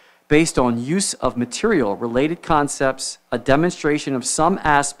project based on use of material-related concepts, a demonstration of some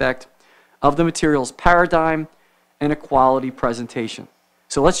aspect of the materials paradigm, and a quality presentation.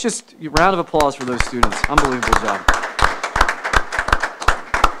 So let's just, round of applause for those students. Unbelievable job.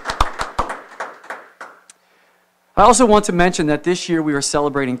 I also want to mention that this year we are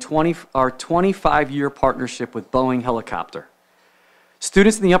celebrating our 25-year partnership with Boeing Helicopter.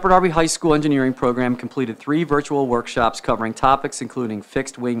 Students in the Upper Darby High School engineering program completed 3 virtual workshops covering topics including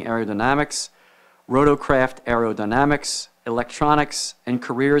fixed-wing aerodynamics, rotorcraft aerodynamics, electronics, and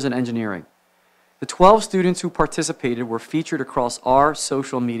careers in engineering. The 12 students who participated were featured across our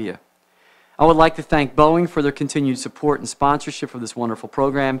social media. I would like to thank Boeing for their continued support and sponsorship of this wonderful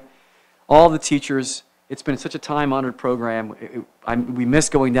program. All the teachers, it's been such a time-honored program. We miss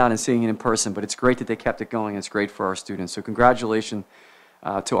going down and seeing it in person, but it's great that they kept it going. It's great for our students. So congratulations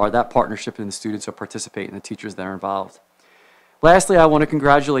to that partnership and the students who participate and the teachers that are involved. Lastly, I want to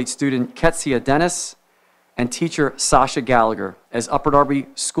congratulate student Ketsia Dennis and teacher Sasha Gallagher as Upper Darby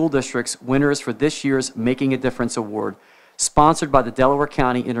School District's winners for this year's Making a Difference Award, sponsored by the Delaware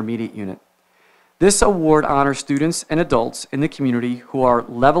County Intermediate Unit. This award honors students and adults in the community who are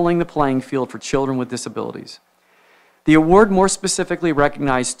leveling the playing field for children with disabilities. The award more specifically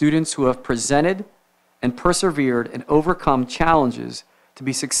recognized students who have presented and persevered and overcome challenges to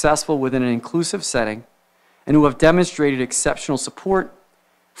be successful within an inclusive setting and who have demonstrated exceptional support,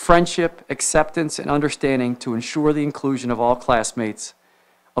 friendship, acceptance, and understanding to ensure the inclusion of all classmates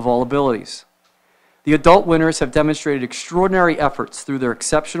of all abilities. The adult winners have demonstrated extraordinary efforts through their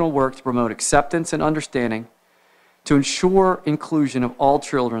exceptional work to promote acceptance and understanding to ensure inclusion of all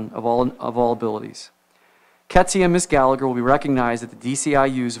children of all abilities. Ketsia and Ms. Gallagher will be recognized at the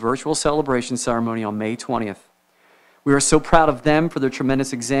DCIU's virtual celebration ceremony on May 20th. We are so proud of them for their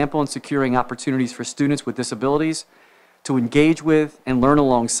tremendous example in securing opportunities for students with disabilities to engage with and learn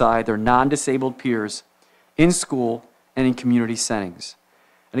alongside their non-disabled peers in school and in community settings.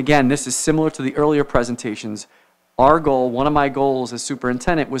 And again, this is similar to the earlier presentations. our goal, one of my goals as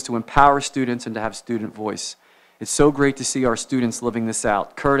superintendent, was to empower students and to have student voice. It's so great to see our students living this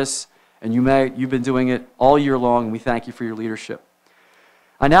out. Curtis and you've been doing it all year long, and we thank you for your leadership.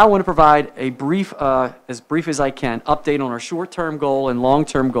 I now want to provide a brief, as brief as I can, update on our short-term goal and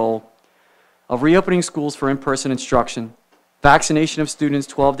long-term goal of reopening schools for in-person instruction, vaccination of students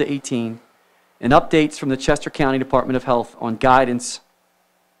 12 to 18, and updates from the Chester County Department of Health on guidance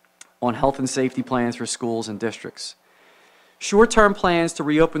on health and safety plans for schools and districts. Short-term plans to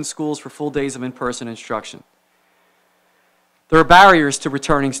reopen schools for full days of in-person instruction. There are barriers to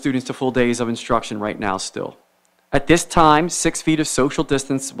returning students to full days of instruction right now still. At this time, 6 feet of social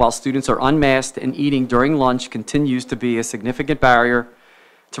distance while students are unmasked and eating during lunch continues to be a significant barrier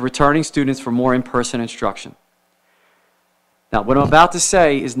to returning students for more in-person instruction. Now, what I'm about to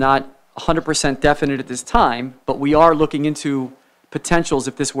say is not 100% definite at this time, but we are looking into potentials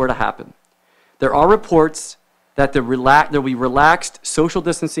if this were to happen. There are reports that there will be relaxed social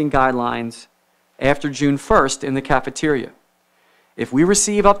distancing guidelines after June 1st in the cafeteria. If we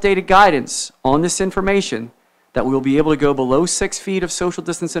receive updated guidance on this information, that we will be able to go below 6 feet of social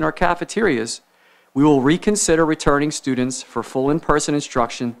distance in our cafeterias, we will reconsider returning students for full in-person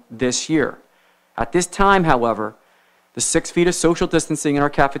instruction this year. At this time, however, the 6 feet of social distancing in our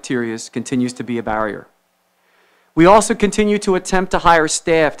cafeterias continues to be a barrier. We also continue to attempt to hire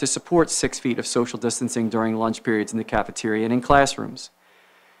staff to support 6 feet of social distancing during lunch periods in the cafeteria and in classrooms.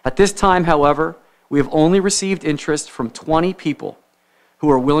 At this time, however, we have only received interest from 20 people who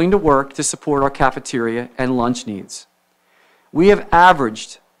are willing to work to support our cafeteria and lunch needs. We have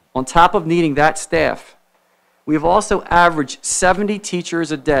averaged, on top of needing that staff, we have also averaged 70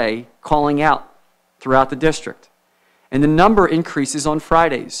 teachers a day calling out throughout the district, and the number increases on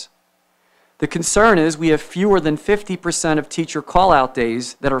Fridays. The concern is we have fewer than 50% of teacher call-out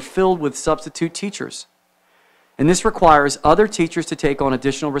days that are filled with substitute teachers, and this requires other teachers to take on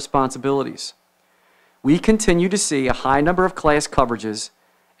additional responsibilities. We continue to see a high number of class coverages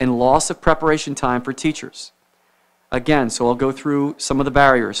and loss of preparation time for teachers. Again, so I'll go through some of the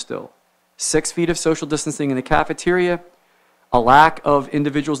barriers still. 6 feet of social distancing in the cafeteria, a lack of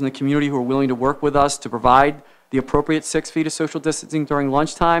individuals in the community who are willing to work with us to provide the appropriate 6 feet of social distancing during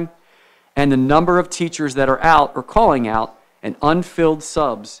lunchtime, and the number of teachers that are out or calling out and unfilled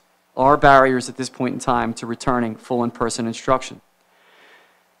subs are barriers at this point in time to returning full in-person instruction.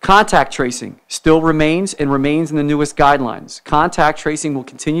 Contact tracing still remains and remains in the newest guidelines. Contact tracing will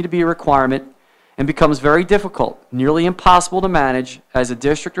continue to be a requirement and becomes very difficult, nearly impossible to manage as a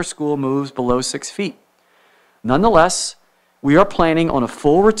district or school moves below 6 feet. Nonetheless, we are planning on a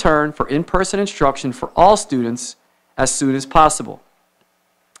full return for in-person instruction for all students as soon as possible.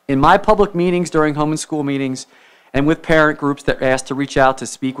 In my public meetings during home and school meetings and with parent groups that are asked to reach out to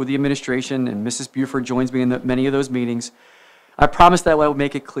speak with the administration, and Mrs. Buford joins me in many of those meetings, I promise that I will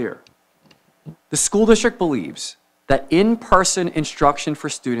make it clear. The school district believes that in-person instruction for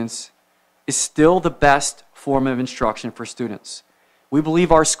students is still the best form of instruction for students. We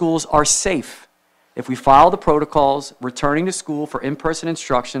believe our schools are safe. If we follow the protocols, returning to school for in-person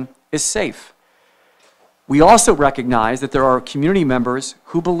instruction is safe. We also recognize that there are community members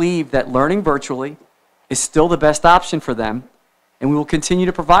who believe that learning virtually is still the best option for them, and we will continue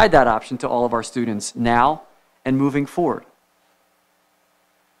to provide that option to all of our students now and moving forward.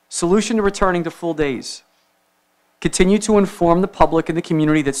 Solution to returning to full days. Continue to inform the public and the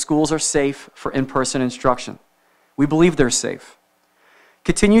community that schools are safe for in-person instruction. We believe they're safe.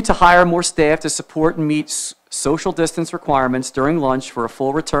 Continue to hire more staff to support and meet social distance requirements during lunch for a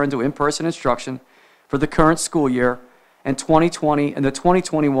full return to in-person instruction for the current school year and 2020 and the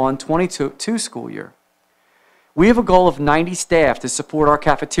 2021-22 school year. We have a goal of 90 staff to support our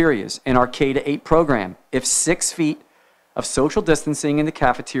cafeterias and our K-8 program if 6 feet of social distancing in the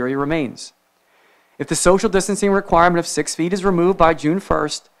cafeteria remains. If the social distancing requirement of 6 feet is removed by June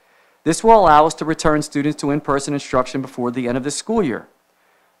 1st, this will allow us to return students to in-person instruction before the end of the school year.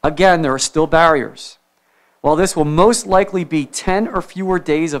 Again, there are still barriers. While this will most likely be 10 or fewer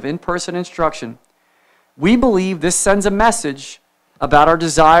days of in-person instruction, we believe this sends a message about our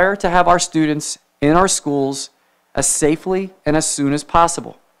desire to have our students in our schools as safely and as soon as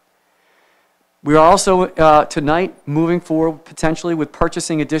possible. We are also tonight moving forward potentially with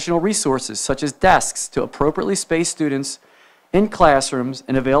purchasing additional resources such as desks to appropriately space students in classrooms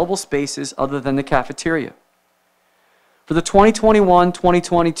and available spaces other than the cafeteria. For the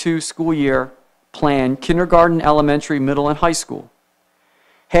 2021-2022 school year plan, kindergarten, elementary, middle, and high school.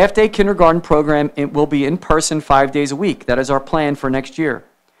 Half-day kindergarten program will be in person 5 days a week. That is our plan for next year.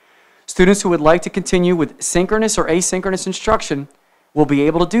 Students who would like to continue with synchronous or asynchronous instruction will be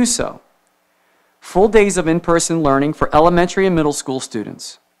able to do so. full days of in-person learning for elementary and middle school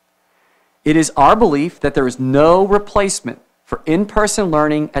students. It is our belief that there is no replacement for in-person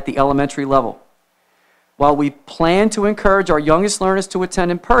learning at the elementary level. While we plan to encourage our youngest learners to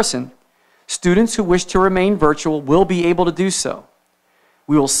attend in person, students who wish to remain virtual will be able to do so.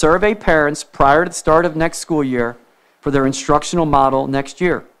 We will survey parents prior to the start of next school year for their instructional model next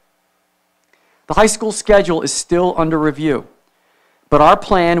year. The high school schedule is still under review, but our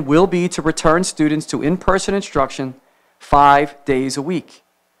plan will be to return students to in-person instruction 5 days a week.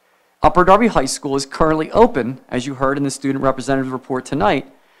 Upper Darby High School is currently open, as you heard in the student representative report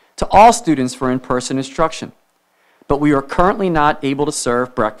tonight, to all students for in-person instruction. But we are currently not able to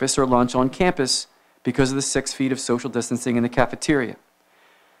serve breakfast or lunch on campus because of the 6 feet of social distancing in the cafeteria.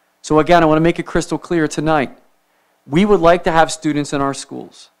 So again, I want to make it crystal clear tonight. We would like to have students in our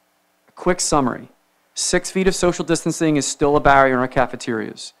schools. A quick summary. 6 feet of social distancing is still a barrier in our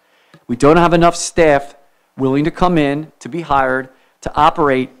cafeterias. We don't have enough staff willing to come in, to be hired, to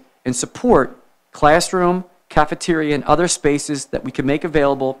operate and support classroom, cafeteria, and other spaces that we can make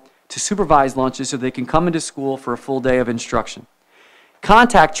available to supervise lunches so they can come into school for a full day of instruction.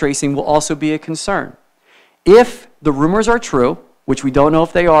 Contact tracing will also be a concern. If the rumors are true, which we don't know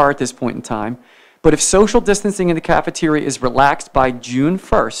if they are at this point in time, but if social distancing in the cafeteria is relaxed by June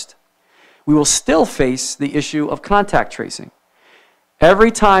 1st, we will still face the issue of contact tracing.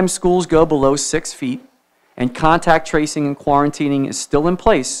 Every time schools go below 6 feet and contact tracing and quarantining is still in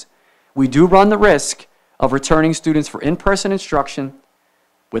place, we do run the risk of returning students for in-person instruction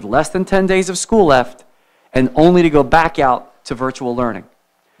with less than 10 days of school left and only to go back out to virtual learning.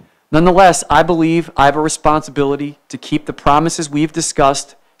 Nonetheless, I believe I have a responsibility to keep the promises we've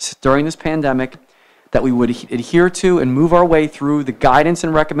discussed during this pandemic, that we would adhere to and move our way through the guidance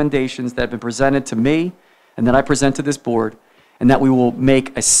and recommendations that have been presented to me and that I present to this board, and that we will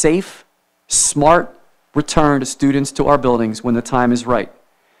make a safe, smart return to students to our buildings when the time is right.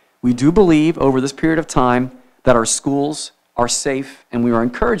 We do believe over this period of time that our schools are safe, and we are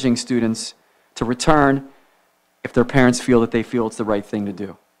encouraging students to return if their parents feel that they feel it's the right thing to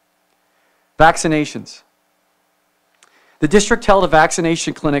do. Vaccinations. The district held a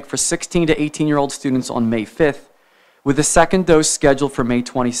vaccination clinic for 16 to 18-year-old students on May 5th, with the second dose scheduled for May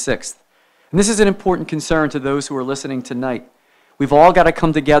 26th. And this is an important concern to those who are listening tonight. We've all got to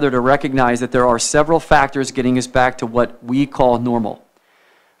come together to recognize that there are several factors getting us back to what we call normal.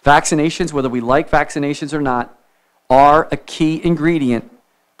 Vaccinations, whether we like vaccinations or not, are a key ingredient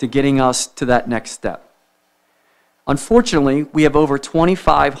to getting us to that next step. Unfortunately, we have over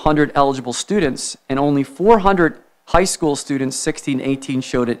 2,500 eligible students, and only 400 high school students 16 to 18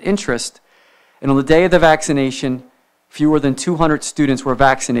 showed an interest, and on the day of the vaccination, fewer than 200 students were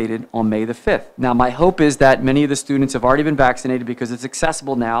vaccinated on May the 5th. Now, my hope is that many of the students have already been vaccinated because it's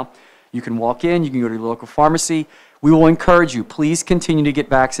accessible now. You can walk in, you can go to your local pharmacy. We will encourage you, please continue to get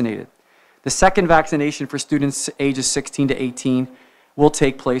vaccinated. The second vaccination for students ages 16 to 18 will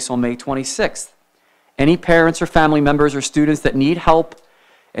take place on May 26th. Any parents or family members or students that need help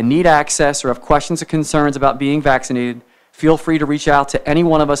and need access or have questions or concerns about being vaccinated, feel free to reach out to any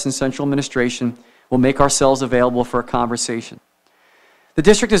one of us in central administration. We'll make ourselves available for a conversation. The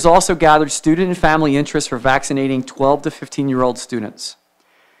district has also gathered student and family interest for vaccinating 12 to 15-year-old students.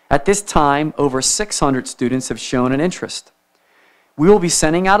 At this time, over 600 students have shown an interest. We will be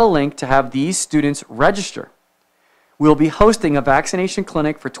sending out a link to have these students register. We will be hosting a vaccination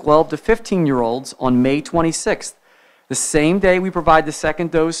clinic for 12 to 15-year-olds on May 26th. The same day we provide the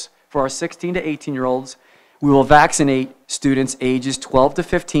second dose for our 16 to 18-year-olds, we will vaccinate students ages 12 to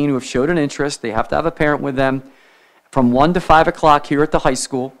 15 who have showed an interest. They have to have a parent with them from 1 to 5 o'clock here at the high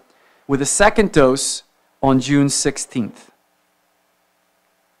school, with a second dose on June 16th.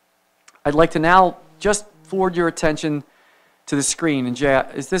 I'd like to now just forward your attention to the screen. And Jay,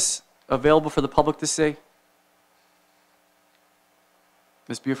 is this available for the public to see?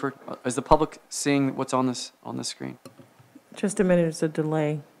 Ms. Buford, is the public seeing what's on this screen? Just a minute, it's a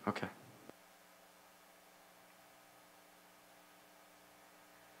delay. Okay.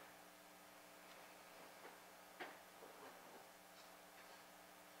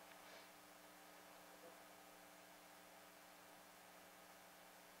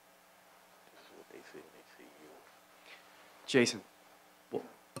 Jason.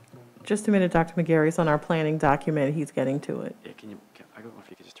 Just a minute, Dr. McGarry's on our planning document. He's getting to it. Yeah, I don't know if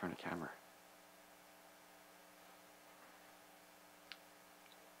you could just turn the camera.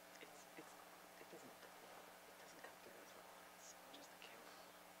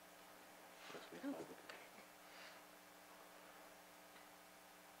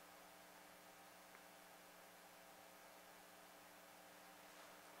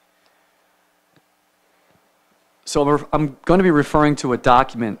 So I'm going to be referring to a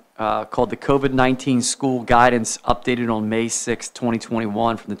document called the COVID-19 School Guidance, updated on May 6,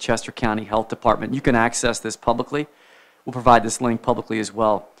 2021 from the Chester County Health Department. You can access this publicly. We'll provide this link publicly as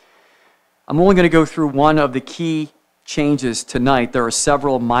well. I'm only going to go through one of the key changes tonight. There are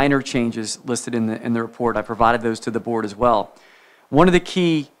several minor changes listed in the report. I provided those to the board as well. One of the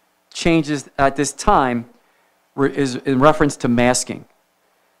key changes at this time is in reference to masking.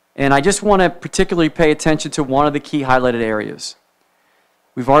 And I just want to particularly pay attention to one of the key highlighted areas.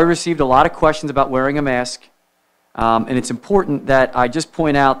 We've already received a lot of questions about wearing a mask, and it's important that I just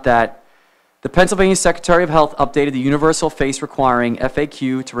point out that the Pennsylvania Secretary of Health updated the universal face requiring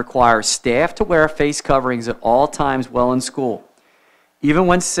FAQ to require staff to wear face coverings at all times while in school, even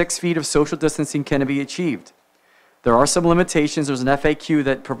when 6 feet of social distancing can be achieved. There are some limitations. There's an FAQ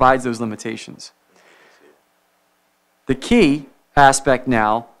that provides those limitations. The key aspect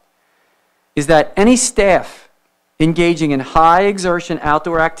now is that any staff engaging in high exertion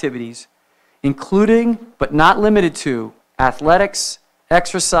outdoor activities, including but not limited to athletics,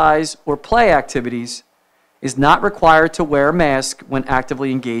 exercise, or play activities, is not required to wear a mask when actively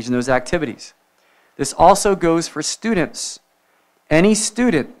engaged in those activities. This also goes for students. Any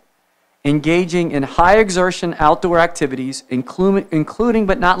student engaging in high exertion outdoor activities, including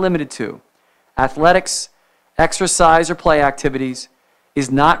but not limited to athletics, exercise, or play activities, is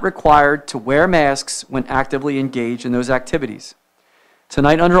not required to wear masks when actively engaged in those activities.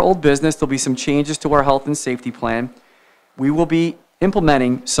 Tonight under old business, there'll be some changes to our health and safety plan. We will be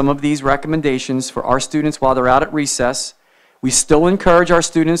implementing some of these recommendations for our students while they're out at recess. We still encourage our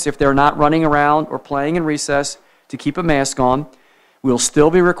students, if they're not running around or playing in recess, to keep a mask on. We'll still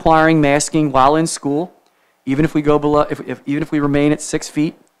be requiring masking while in school, even if we go below, even if we remain at 6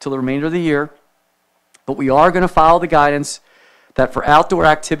 feet till the remainder of the year. But we are going to follow the guidance that for outdoor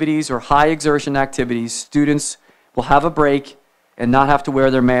activities or high exertion activities, students will have a break and not have to wear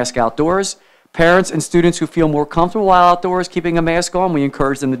their mask outdoors. Parents and students who feel more comfortable while outdoors keeping a mask on, we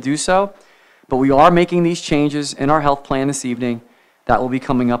encourage them to do so. But we are making these changes in our health plan this evening. That will be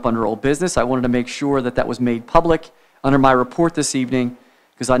coming up under old business. I wanted to make sure that that was made public under my report this evening,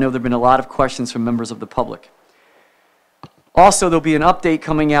 because I know there have been a lot of questions from members of the public. Also, there'll be an update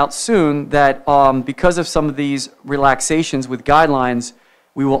coming out soon that because of some of these relaxations with guidelines,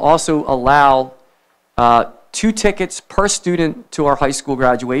 we will also allow 2 tickets per student to our high school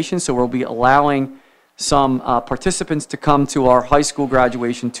graduation. So we'll be allowing some participants to come to our high school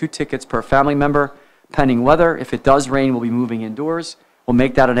graduation, 2 tickets per family member, pending weather. If it does rain, we'll be moving indoors. We'll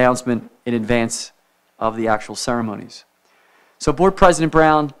make that announcement in advance of the actual ceremonies. So Board President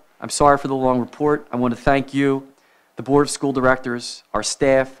Brown, I'm sorry for the long report. I want to thank you, the Board of School Directors, our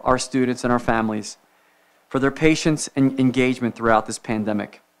staff, our students, and our families for their patience and engagement throughout this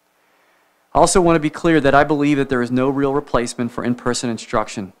pandemic. I also want to be clear that I believe that there is no real replacement for in-person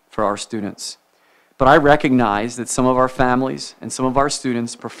instruction for our students. But I recognize that some of our families and some of our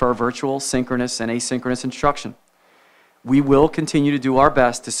students prefer virtual, synchronous, and asynchronous instruction. We will continue to do our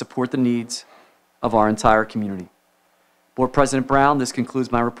best to support the needs of our entire community. Board President Brown, this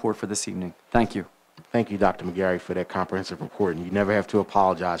concludes my report for this evening. Thank you. Thank you, Dr. McGarry, for that comprehensive report. And you never have to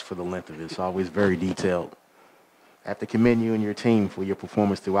apologize for the length of it. It's always very detailed. I have to commend you and your team for your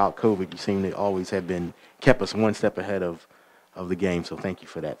performance throughout COVID. You seem to always have been kept us one step ahead of the game. So thank you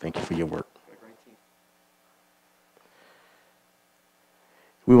for that. Thank you for your work.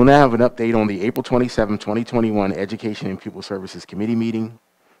 We will now have an update on the April 27, 2021 Education and Pupil Services Committee meeting.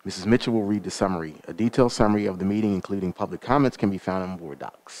 Mrs. Mitchell will read the summary. A detailed summary of the meeting, including public comments, can be found on board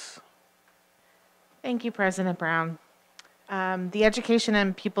docs. Thank you, President Brown. The Education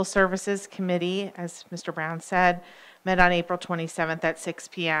and Pupil Services Committee, as Mr. Brown said, met on April 27th at 6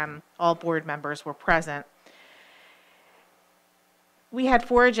 p.m. All board members were present. We had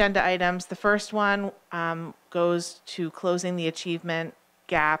 4 agenda items. The first one goes to closing the achievement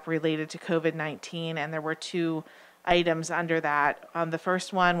gap related to COVID-19, and there were 2 items under that. The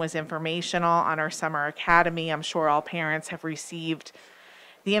first one was informational on our summer academy. I'm sure all parents have received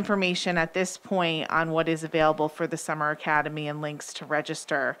the information at this point on what is available for the summer academy and links to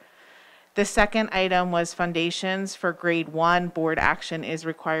register. The second item was foundations for grade 1. Board action is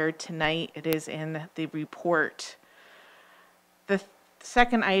required tonight. It is in the report. The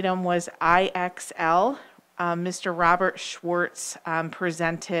second item was IXL. Mr. Robert Schwartz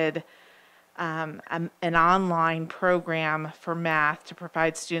presented an online program for math to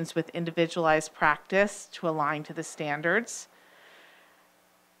provide students with individualized practice to align to the standards.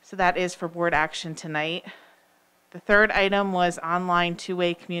 So that is for board action tonight. The third item was online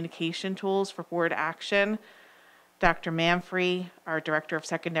 2-way communication tools for board action. Dr. Manfrey, our Director of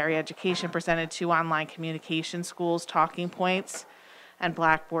Secondary Education, presented 2 online communication schools talking points and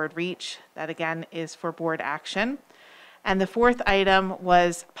Blackboard Reach. That again is for board action. And the 4th item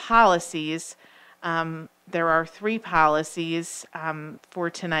was policies. There are 3 policies for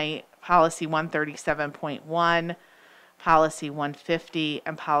tonight: Policy 137.1, Policy 150,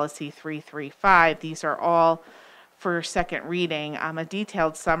 and Policy 335. These are all for second reading. A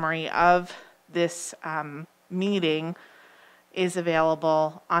detailed summary of this meeting is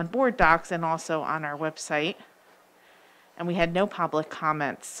available on board docs and also on our website. And we had no public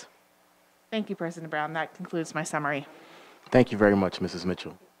comments. Thank you, President Brown. That concludes my summary. Thank you very much, Mrs.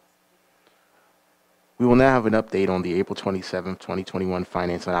 Mitchell. We will now have an update on the April 27, 2021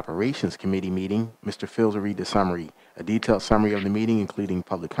 Finance and Operations Committee meeting. Mr. Fields will read the summary. A detailed summary of the meeting, including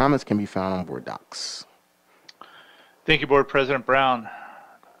public comments, can be found on board docs. Thank you, Board President Brown.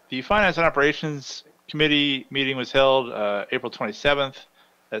 The Finance and Operations Committee meeting was held April 27th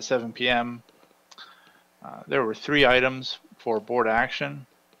at 7 p.m. There were 3 items for board action.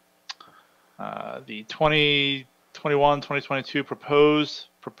 The 2021-2022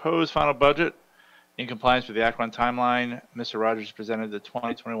 proposed final budget in compliance with the Act 1 timeline. Mr. Rogers presented the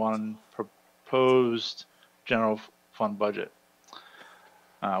 2021 proposed general fund budget.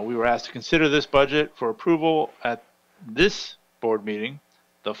 We were asked to consider this budget for approval at this board meeting.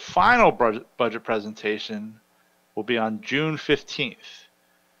 The final budget presentation will be on June 15th.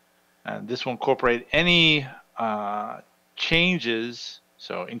 And this will incorporate any changes,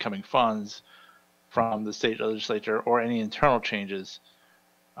 so incoming funds from the state legislature, or any internal changes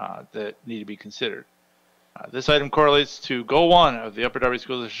that need to be considered. This item correlates to Goal 1 of the Upper Darby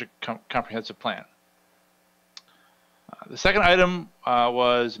School District Comprehensive Plan. The second item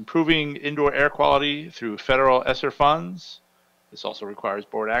was improving indoor air quality through federal ESSER funds. This also requires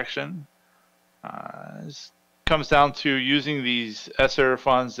board action. This comes down to using these ESSER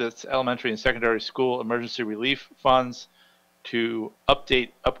funds, that's elementary and secondary school emergency relief funds, to update,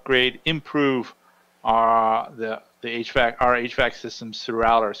 upgrade, improve our HVAC systems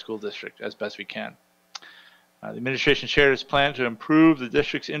throughout our school district as best we can. The administration shared its plan to improve the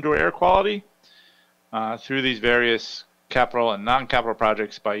district's indoor air quality through these various capital and non-capital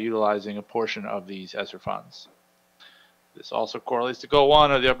projects by utilizing a portion of these ESSER funds. This also correlates to Goal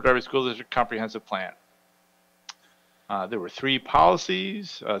 1 of the Upper Darby School District Comprehensive Plan. There were 3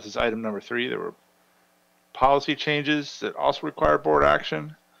 policies. This is item number 3. There were policy changes that also require board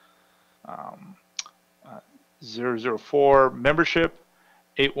action. 004 membership,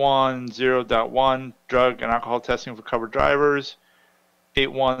 810.1 drug and alcohol testing for covered drivers,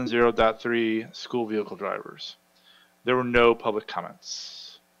 810.3 school vehicle drivers. There were no public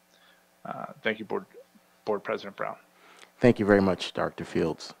comments. Thank you, Board President Brown. Thank you very much, Dr.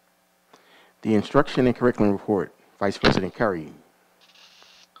 Fields. The Instruction and Curriculum Report, Vice President Curry.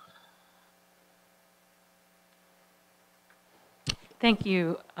 Thank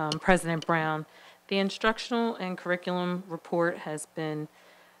you, President Brown. The Instructional and Curriculum Report has been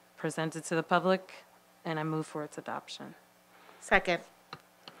presented to the public, and I move for its adoption. Second.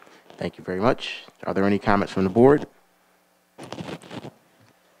 Thank you very much. Are there any comments from the board?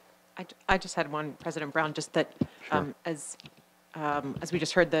 I just had one, President Brown, just that as we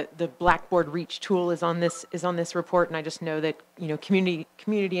just heard, the Blackboard Reach tool is on this report, and I just know that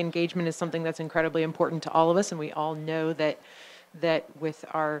community engagement is something that's incredibly important to all of us, and we all know that with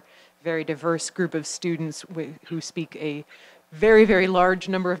our very diverse group of students who speak a very, very large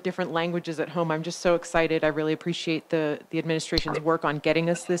number of different languages at home. I'm just so excited. I really appreciate the administration's work on getting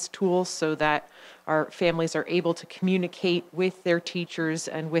us this tool so that our families are able to communicate with their teachers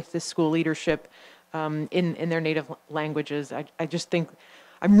and with the school leadership in their native languages. I just think,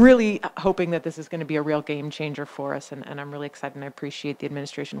 I'm really hoping that this is going to be a real game changer for us, and I'm really excited, and I appreciate the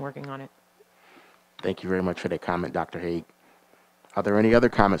administration working on it. Thank you very much for that comment, Dr. Haig. Are there any other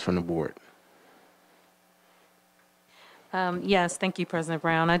comments from the board? Yes, thank you, President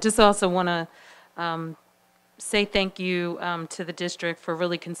Brown. I just also want to say thank you to the district for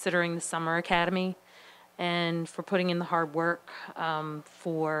really considering the Summer Academy and for putting in the hard work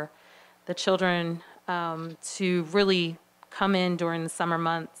for the children to really come in during the summer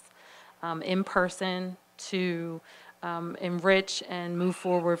months in person to enrich and move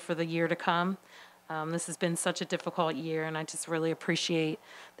forward for the year to come. This has been such a difficult year, and I just really appreciate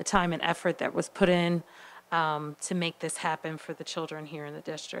the time and effort that was put in to make this happen for the children here in the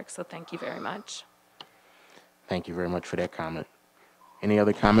district. So thank you very much. Thank you very much for that comment. Any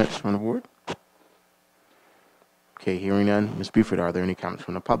other comments from the board? Okay, hearing none. Ms. Buford, are there any comments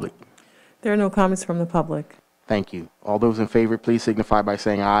from the public? There are no comments from the public. Thank you. All those in favor, please signify by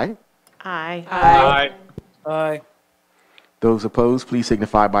saying aye. Aye. Aye. Aye. Those opposed, please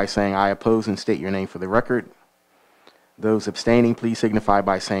signify by saying I oppose and state your name for the record. Those abstaining, please signify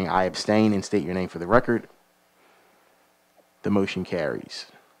by saying I abstain and state your name for the record. The motion carries.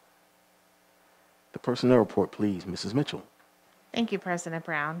 The personnel report, please, Mrs. Mitchell. Thank you, President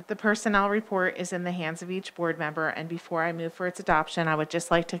Brown. The personnel report is in the hands of each board member, and before I move for its adoption, I would just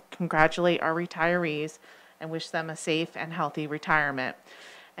like to congratulate our retirees and wish them a safe and healthy retirement.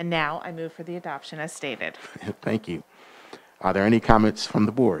 And now I move for the adoption as stated. Thank you. Are there any comments from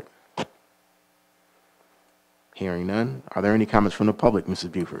the board? Hearing none. Are there any comments from the public,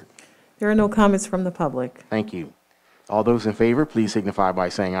 Mrs. Buford? There are no comments from the public. Thank you. All those in favor, please signify by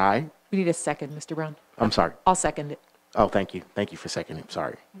saying aye. We need a second, Mr. Brown. I'm sorry. I'll second it. Oh, thank you. Thank you for seconding.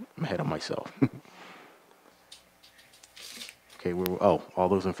 Sorry. I'm ahead of myself. Okay, all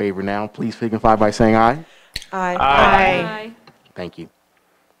those in favor now, please signify by saying aye. Aye. Aye. Thank you.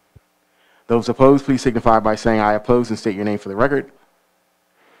 Those opposed, please signify by saying I oppose and state your name for the record.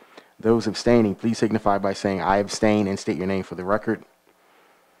 Those abstaining, please signify by saying I abstain and state your name for the record.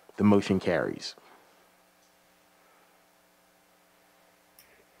 The motion carries.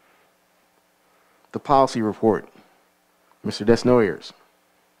 The policy report. Mr. Desnoyers.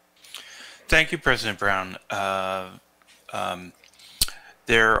 Thank you, President Brown.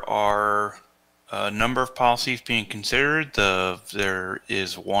 There are a number of policies being considered. There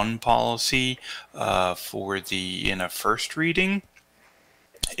is one policy in a first reading.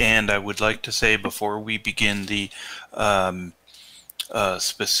 And I would like to say before we begin the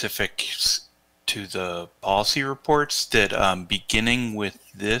specifics to the policy reports that beginning with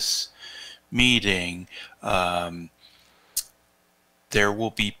this meeting, there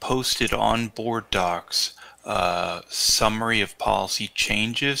will be posted on board docs summary of policy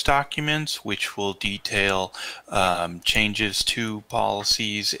changes documents, which will detail changes to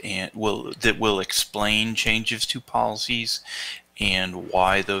policies and that will explain changes to policies and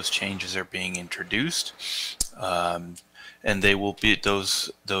why those changes are being introduced. And they will be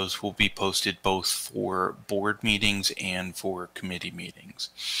those will be posted both for board meetings and for committee meetings.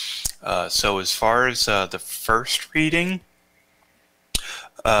 So as far as the first reading,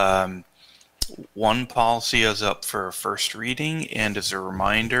 one policy is up for a first reading, and as a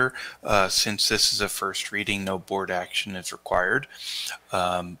reminder, since this is a first reading, no board action is required.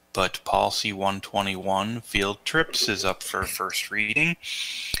 But policy 121, field trips, is up for a first reading,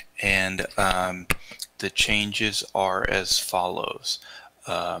 and the changes are as follows.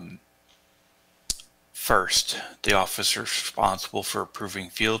 First, the officer responsible for approving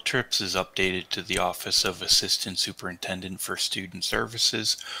field trips is updated to the Office of Assistant Superintendent for Student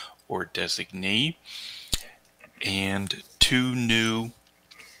Services, or designee, and two new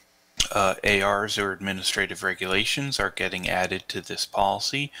ARs, or administrative regulations, are getting added to this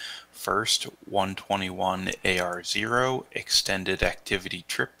policy. First, 121 AR0, extended activity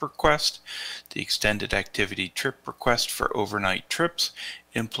trip request. The extended activity trip request for overnight trips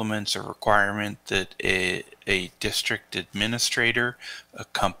implements a requirement that a district administrator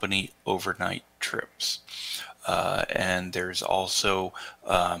accompany overnight trips. And there's also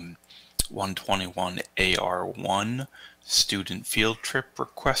 121 AR1, student field trip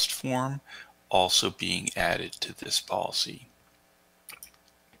request form, also being added to this policy.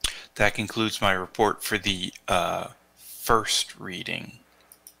 That concludes my report for the first reading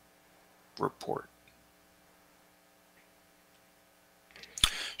report.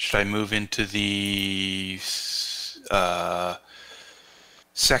 Should I move into the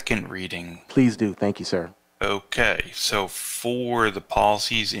second reading? Please do. Thank you, sir. Okay, so for the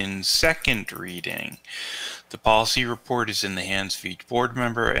policies in second reading, the policy report is in the hands of each board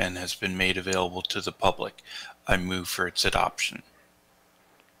member and has been made available to the public. I move for its adoption.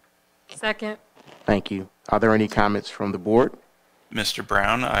 Second. Thank you. Are there any comments from the board? Mr.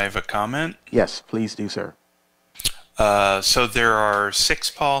 Brown, I have a comment. Yes, please do, sir. So there are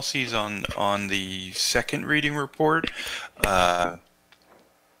 6 policies on the second reading report.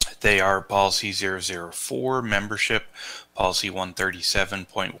 They are policy 004, membership, policy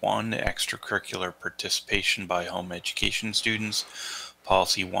 137.1, extracurricular participation by home education students,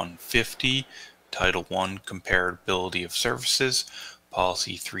 policy 150, Title I, comparability of services,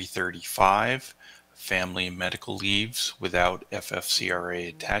 policy 335, family and medical leaves without FFCRA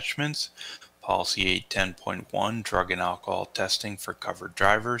attachments, policy 810.1, drug and alcohol testing for covered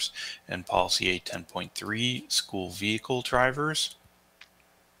drivers, and policy 810.3, school vehicle drivers.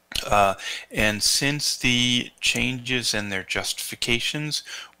 And since the changes and their justifications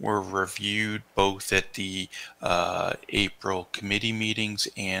were reviewed both at the April committee meetings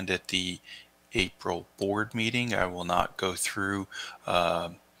and at the April board meeting, I will not go through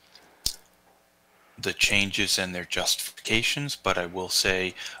the changes and their justifications, but I will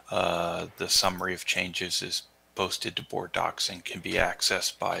say the summary of changes is posted to board docs and can be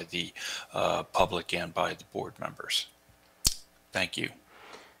accessed by the public and by the board members. Thank you.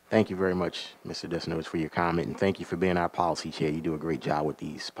 Thank you very much, Mr. Desnos, for your comment, and thank you for being our policy chair. You do a great job with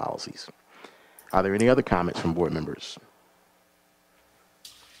these policies. Are there any other comments from board members?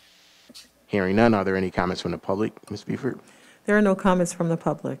 Hearing none, are there any comments from the public? Ms. Buford? There are no comments from the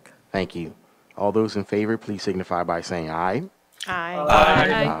public. Thank you. All those in favor, please signify by saying aye.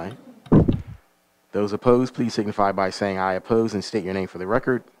 Aye. Aye. Those opposed, please signify by saying I oppose and state your name for the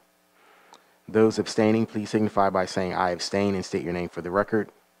record. Those abstaining, please signify by saying I abstain and state your name for the record.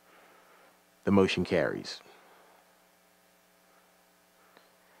 The motion carries.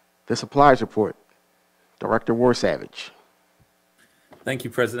 The supplies report. Director Warsavage. Thank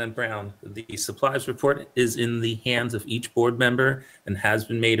you, President Brown. The supplies report is in the hands of each board member and has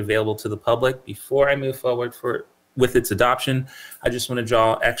been made available to the public. Before I move forward with its adoption, I just want to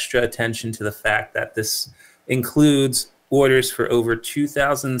draw extra attention to the fact that this includes orders for over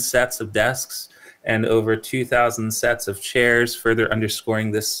 2,000 sets of desks and over 2,000 sets of chairs, further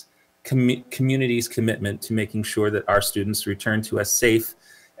underscoring this community's commitment to making sure that our students return to a safe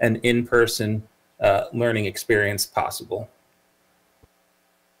and in-person learning experience possible.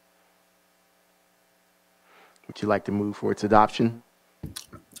 Would you like to move for its adoption?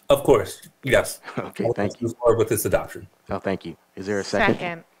 Of course, yes. Okay, thank you. Move forward with this adoption. Oh, thank you. Is there a second?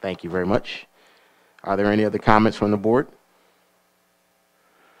 Second. Thank you very much. Are there any other comments from the board?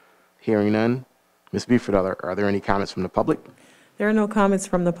 Hearing none. Ms. Buford, are there any comments from the public? There are no comments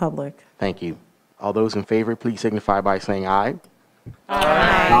from the public. Thank you. All those in favor, please signify by saying aye.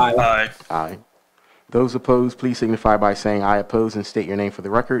 Aye. Aye. Aye. Those opposed, please signify by saying I oppose and state your name for the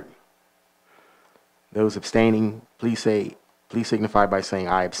record. Those abstaining, please signify by saying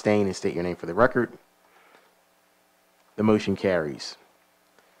I abstain and state your name for the record. The motion carries.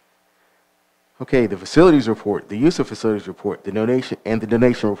 Okay, the facilities report, the use of facilities report, the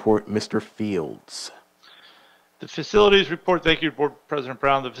donation report, Mr. Fields. The facilities report, thank you, Board President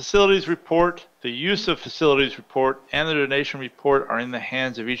Brown. The facilities report, the use of facilities report, and the donation report are in the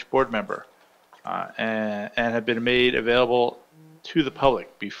hands of each board member and have been made available to the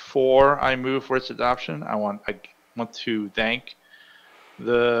public. Before I move for its adoption, I want to thank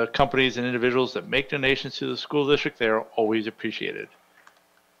the companies and individuals that make donations to the school district. They are always appreciated.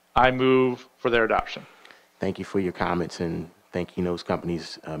 I move for their adoption. Thank you for your comments and thanking those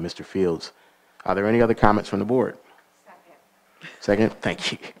companies, Mr. Fields. Are there any other comments from the board? Second?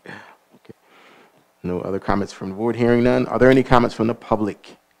 Thank you. Okay. No other comments from the board. Hearing none. Are there any comments from the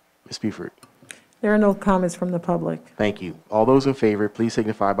public? Ms. Buford. There are no comments from the public. Thank you. All those in favor, please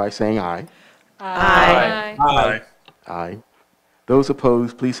signify by saying aye. Aye. Aye. Aye. Those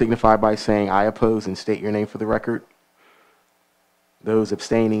opposed, please signify by saying I oppose and state your name for the record. Those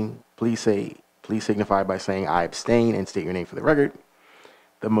abstaining, please signify by saying I abstain and state your name for the record.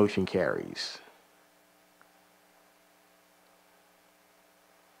 The motion carries.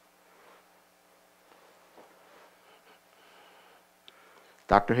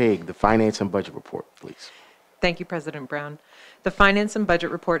 Dr. Haig, the finance and budget report, please. Thank you, President Brown. The finance and budget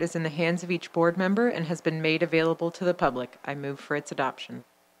report is in the hands of each board member and has been made available to the public. I move for its adoption.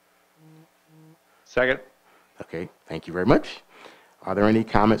 Second. Okay, thank you very much. Are there any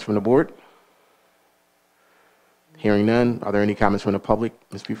comments from the board? Hearing none. Are there any comments from the public?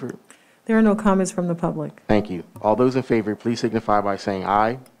 Ms. Buford? There are no comments from the public. Thank you. All those in favor, please signify by saying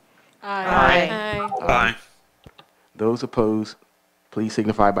aye. Aye. Aye. Those opposed, please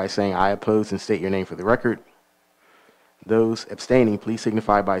signify by saying I oppose and state your name for the record. Those abstaining, please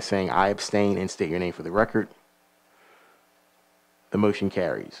signify by saying I abstain and state your name for the record. The motion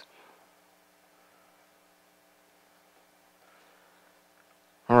carries.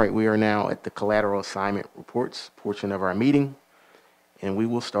 All right, we are now at the collateral assignment reports portion of our meeting, and we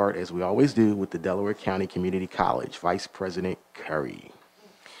will start, as we always do, with the Delaware County Community College. Vice President Curry.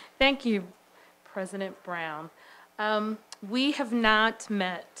 Thank you, President Brown. We have not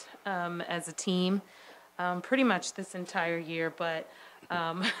met as a team pretty much this entire year, but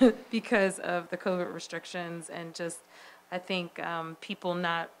because of the COVID restrictions and just, I think, people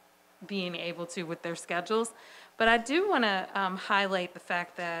not being able to with their schedules. But I do want to highlight the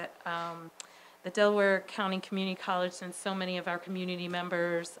fact that the Delaware County Community College, since so many of our community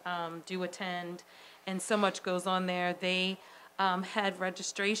members do attend and so much goes on there, they had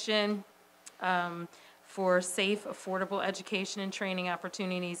registration for safe, affordable education and training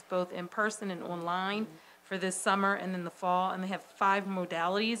opportunities, both in person and online, for this summer and in the fall. And they have 5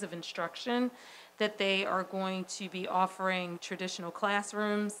 modalities of instruction that they are going to be offering: traditional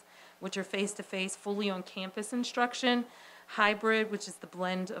classrooms, which are face-to-face, fully on-campus instruction, hybrid, which is the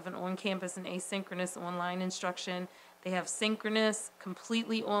blend of an on-campus and asynchronous online instruction. They have synchronous,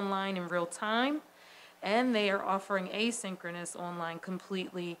 completely online in real time, and they are offering asynchronous online,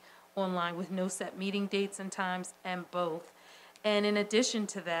 completely online with no set meeting dates and times, and both. And in addition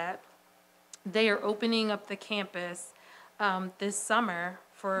to that, they are opening up the campus this summer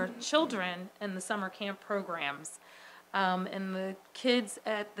for children in the summer camp programs. And the kids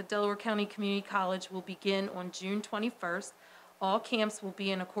at the Delaware County Community College will begin on June 21st. All camps will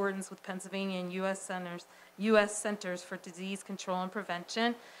be in accordance with Pennsylvania and U.S. Centers for Disease Control and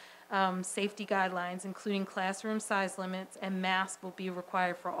Prevention safety guidelines, including classroom size limits, and masks will be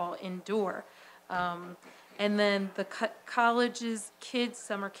required for all indoor. And then the college's kids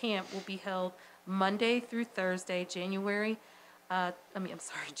summer camp will be held Monday through Thursday, June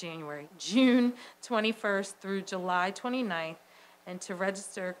 21st through July 29th. And to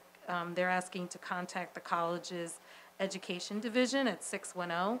register, they're asking to contact the college's Education Division at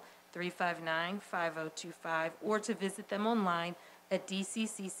 610-359-5025 or to visit them online at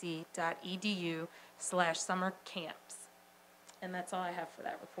dccc.edu/summercamps. And that's all I have for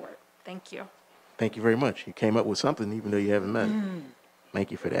that report. Thank you. Thank you very much. You came up with something even though you haven't met.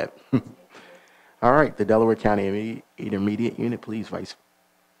 Thank you for that. All right, the Delaware County Intermediate Unit, please,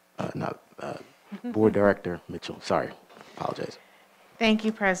 Board Director Mitchell. Sorry, apologize. Thank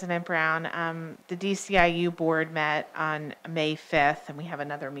you, President Brown. The DCIU board met on May 5th, and we have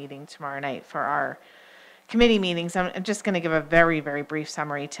another meeting tomorrow night for our committee meetings. I'm just going to give a very, very brief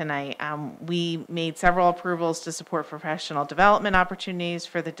summary tonight. We made several approvals to support professional development opportunities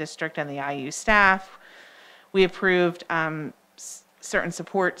for the district and the IU staff. We approved certain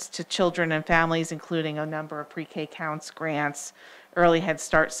supports to children and families, including a number of pre-K counts, grants, early Head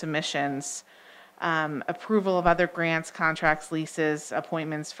Start submissions, approval of other grants, contracts, leases,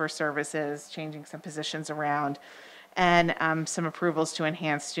 appointments for services, changing some positions around, and some approvals to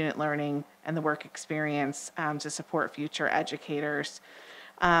enhance student learning and the work experience to support future educators.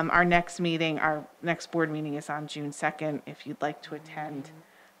 Our next board meeting is on June 2nd. If you'd like to attend,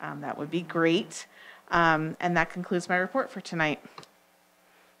 that would be great. And that concludes my report for tonight.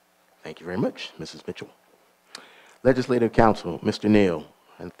 Thank you very much, Mrs. Mitchell. Legislative Council, Mr. Neal.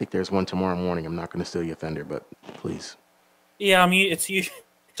 I think there's one tomorrow morning. I'm not going to steal your thunder, but please. Yeah, I mean, it's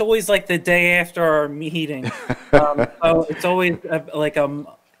always like the day after our meeting. So it's always like the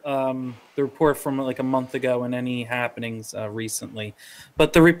report from like a month ago and any happenings recently.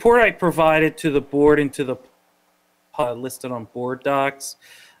 But the report I provided to the board and to the listed on board docs,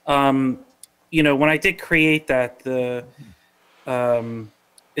 you know, when I did create that,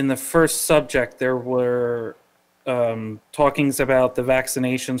 in the first subject there were talkings about the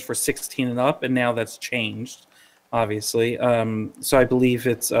vaccinations for 16 and up, and now that's changed, obviously. So I believe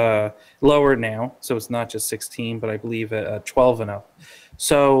it's lower now, so it's not just 16, but I believe 12 and up.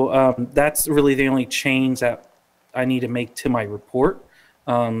 So that's really the only change that I need to make to my report,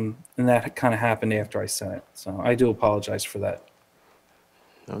 and that kind of happened after I sent it. So I do apologize for that.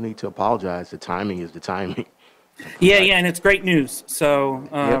 No need to apologize. The timing is the timing. Yeah, and it's great news. So,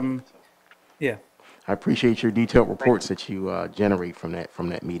 yeah. I appreciate your detailed reports that you generate from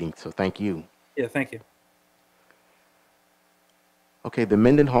that meeting. So thank you. Yeah, thank you. Okay, the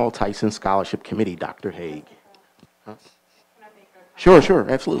Mendenhall Tyson Scholarship Committee, Dr. Haig. Huh? Sure,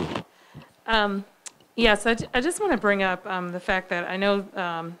 absolutely. Yes, I just want to bring up the fact that I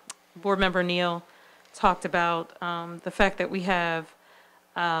know Board Member Neal talked about the fact that we have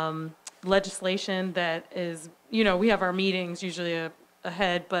legislation that is, you know, we have our meetings usually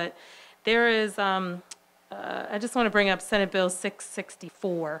ahead, but there is, I just want to bring up Senate Bill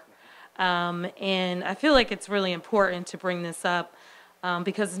 664. And I feel like it's really important to bring this up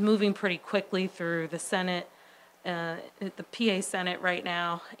because it's moving pretty quickly through the Senate, the PA Senate right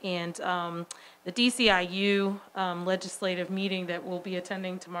now. And the DCIU legislative meeting that we'll be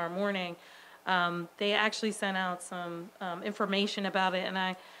attending tomorrow morning, they actually sent out some information about it. And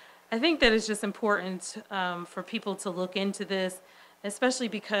I think that it's just important for people to look into this, especially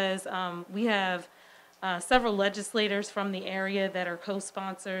because we have several legislators from the area that are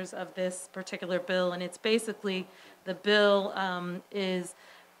co-sponsors of this particular bill. And it's basically, the bill is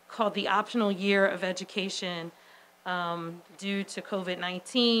called the Optional Year of Education due to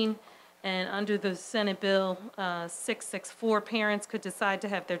COVID-19. And under the Senate Bill 664, parents could decide to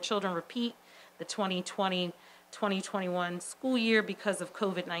have their children repeat the 2020-2021 school year because of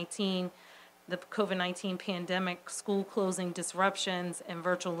COVID-19, the COVID-19 pandemic, school closing disruptions, and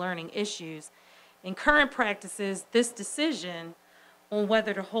virtual learning issues. In current practices, this decision on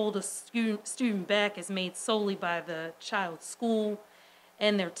whether to hold a student back is made solely by the child's school,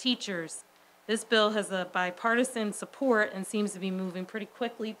 and their teachers. This bill has a bipartisan support and seems to be moving pretty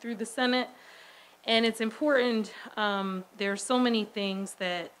quickly through the Senate. And it's important. There are so many things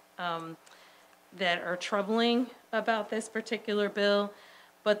that that are troubling about this particular bill,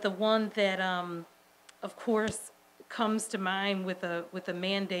 but the one that, of course, comes to mind with a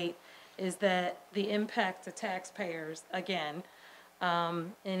mandate is that the impact to taxpayers, again,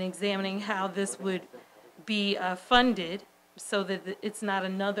 in examining how this would be funded so that it's not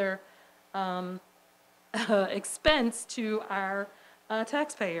another expense to our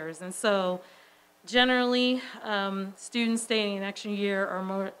taxpayers. And so generally, students staying an extra year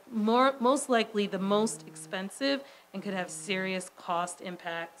are most likely the most expensive and could have serious cost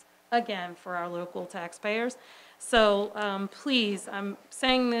impacts, again, for our local taxpayers. So please, I'm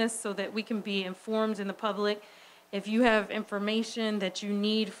saying this so that we can be informed in the public. If you have information that you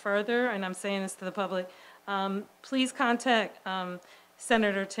need further, and I'm saying this to the public, please contact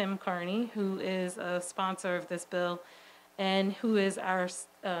Senator Tim Carney, who is a sponsor of this bill and who is our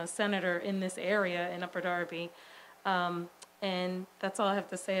senator in this area in Upper Darby. And that's all I have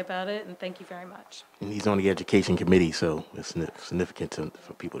to say about it, and thank you very much. And he's on the Education Committee, so it's significant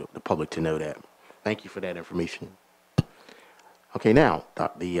for people, the public, to know that. Thank you for that information. Okay, now,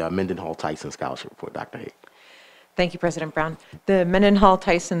 the Mendenhall Tyson Scholarship Report, Dr. Haig. Thank you, President Brown. The Mendenhall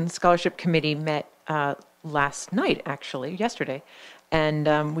Tyson Scholarship Committee met last night, actually, yesterday,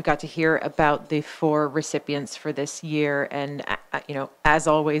 and we got to hear about the 4 recipients for this year. And you know, as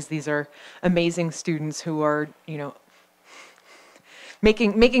always, these are amazing students who are, you know,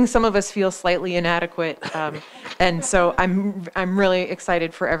 making some of us feel slightly inadequate. And so I'm really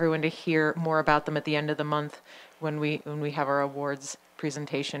excited for everyone to hear more about them at the end of the month when we have our awards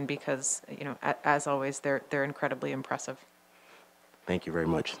presentation, because, you know, as always, they're incredibly impressive. Thank you very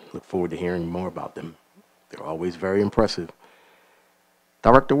much. Look forward to hearing more about them. They're always very impressive.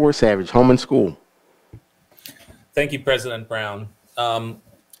 Director Ward Savage, Home and School. Thank you, President Brown.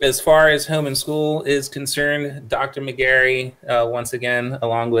 As far as Home and School is concerned, Dr. McGarry, once again,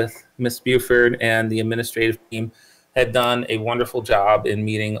 along with Ms. Buford and the administrative team, had done a wonderful job in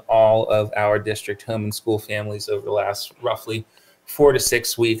meeting all of our district home and school families over the last roughly 4 to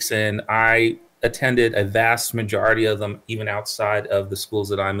 6 weeks. And I attended a vast majority of them, even outside of the schools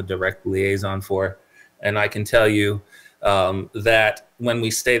that I'm a direct liaison for. And I can tell you that when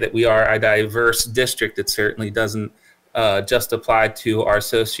we say that we are a diverse district, it certainly doesn't just apply to our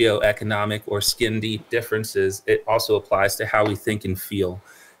socioeconomic or skin deep differences. It also applies to how we think and feel.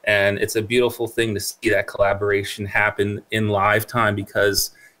 And it's a beautiful thing to see that collaboration happen in live time,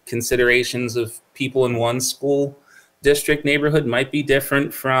 because considerations of people in one school district neighborhood might be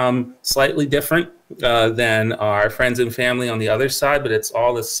different from slightly different than our friends and family on the other side, but it's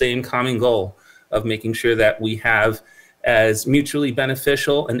all the same common goal of making sure that we have as mutually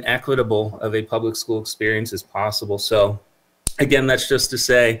beneficial and equitable of a public school experience as possible. So again, that's just to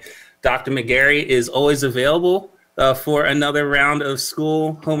say Dr. McGarry is always available for another round of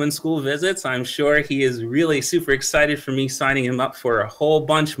home and school visits. I'm sure he is really super excited for me signing him up for a whole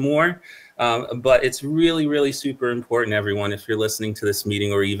bunch more. But it's really, really super important, everyone, if you're listening to this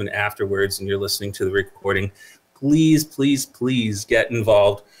meeting or even afterwards and you're listening to the recording, please, please, please get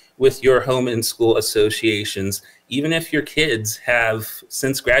involved with your home and school associations. Even if your kids have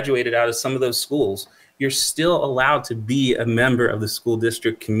since graduated out of some of those schools, you're still allowed to be a member of the school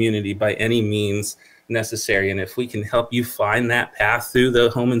district community by any means necessary. And if we can help you find that path through the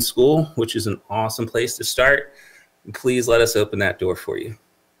home and school, which is an awesome place to start, please let us open that door for you.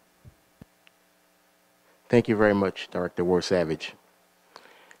 Thank you very much, Director Ward Savage.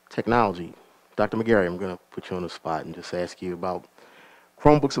 Technology. Dr. McGarry, I'm going to put you on the spot and just ask you about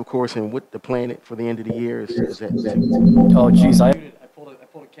Chromebooks, of course, and what the plan for the end of the year is. That oh, geez, I pulled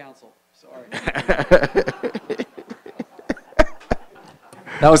a cancel. Sorry.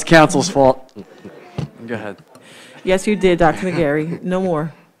 That was council's fault. Go ahead. Yes, you did, Dr. McGarry. No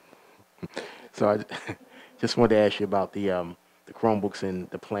more. So I just wanted to ask you about the Chromebooks and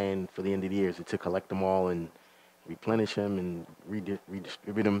the plan for the end of the year. Is it to collect them all and replenish them and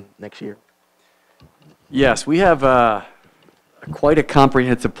redistribute them next year? Yes, we have quite a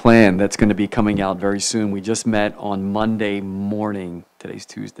comprehensive plan that's going to be coming out very soon. We just met on Monday morning. Today's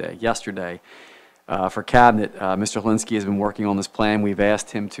Tuesday. Yesterday. For Cabinet, Mr. Holinsky has been working on this plan. We've asked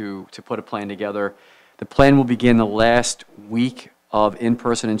him to put a plan together. The plan will begin the last week of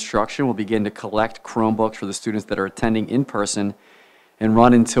in-person instruction. We'll begin to collect Chromebooks for the students that are attending in person and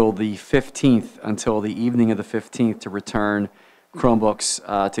run until the 15th, until the evening of the 15th, to return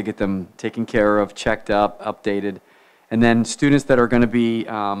Chromebooks to get them taken care of, checked up, updated, And then students that are going to be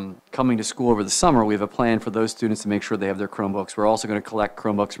coming to school over the summer, we have a plan for those students to make sure they have their Chromebooks. We're also going to collect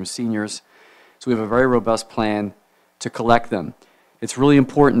Chromebooks from seniors. So we have a very robust plan to collect them. It's really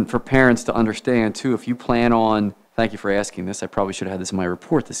important for parents to understand, too, if you plan on, thank you for asking this, I probably should have had this in my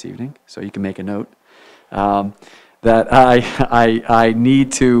report this evening, so you can make a note, that I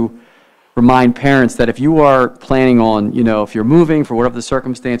need to remind parents that if you are planning on, if you're moving for whatever the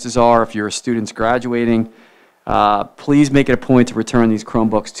circumstances are, if your student's graduating, please make it a point to return these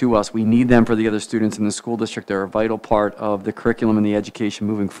Chromebooks to us. We need them for the other students in the school district. They're a vital part of the curriculum and the education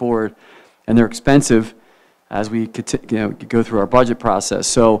moving forward, and they're expensive as we go through our budget process.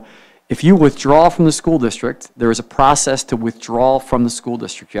 So if you withdraw from the school district, there is a process to withdraw from the school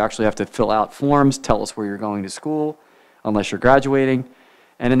district. You actually have to fill out forms, tell us where you're going to school, unless you're graduating.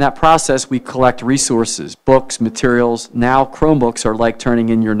 And in that process, we collect resources, books, materials. Now Chromebooks are like turning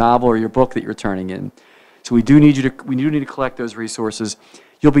in your novel or your book that you're turning in. So we do need to collect those resources.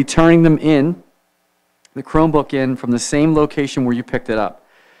 You'll be turning them in, the Chromebook in, from the same location where you picked it up.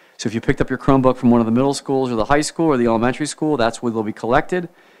 So if you picked up your Chromebook from one of the middle schools or the high school or the elementary school, that's where they'll be collected.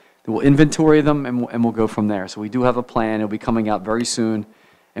 We'll inventory them and we'll go from there. So we do have a plan. It'll be coming out very soon,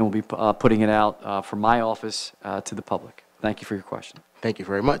 and we'll be putting it out from my office to the public. Thank you for your question. Thank you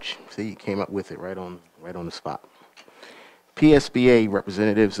very much. See, you came up with it right on the spot. PSBA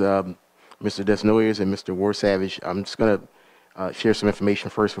representatives, Mr. Desnoyers and Mr. Warsavage. I'm just going to share some information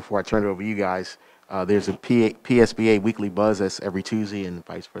first before I turn it over to you guys. There's a PSBA weekly buzz that's every Tuesday, and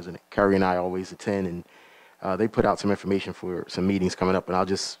Vice President Curry and I always attend, and they put out some information for some meetings coming up, and I'll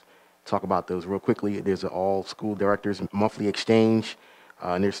just talk about those real quickly. There's an all school directors monthly exchange,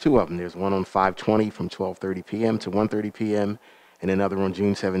 and there's two of them. There's one on 5/20 from 12:30 p.m. to 1:30 p.m., and another on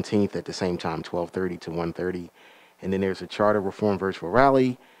June 17th at the same time, 12:30 to 1:30. And then there's a charter reform virtual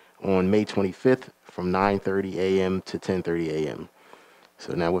rally on May 25th from 9:30 a.m. to 10:30 a.m.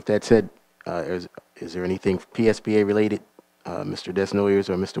 So now with that said, is there anything PSBA related, Mr. Desnoyers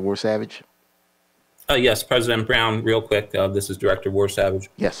or Mr. Warsavage? Yes, President Brown, real quick, this is Director Warsavage.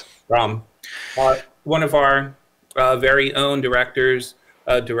 Yes. One of our very own director,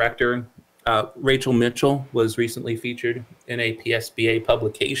 Rachel Mitchell, was recently featured in a PSBA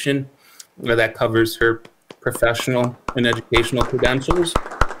publication that covers her professional and educational credentials.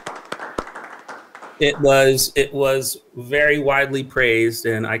 It was very widely praised,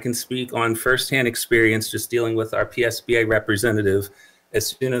 and I can speak on firsthand experience just dealing with our PSBA representative. As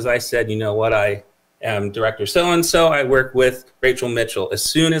soon as I said, you know what, I am Director so-and-so, I work with Rachel Mitchell. As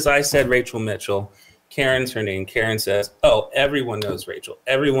soon as I said Rachel Mitchell, Karen's her name, Karen says, oh, everyone knows Rachel.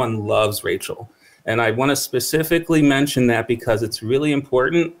 Everyone loves Rachel. And I want to specifically mention that because it's really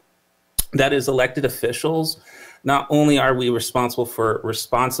important that as elected officials, not only are we responsible for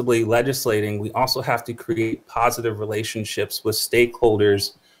responsibly legislating, we also have to create positive relationships with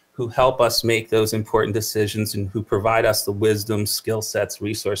stakeholders who help us make those important decisions and who provide us the wisdom, skill sets,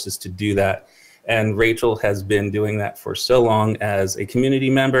 resources to do that. And Rachel has been doing that for so long as a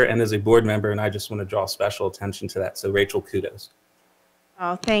community member and as a board member, and I just want to draw special attention to that. So Rachel, kudos.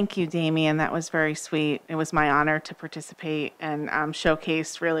 Oh, thank you, Damien. That was very sweet. It was my honor to participate and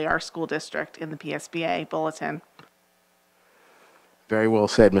showcase really our school district in the PSBA bulletin. Very well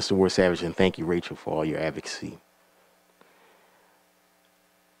said, Mr. Warsavage, and thank you, Rachel, for all your advocacy.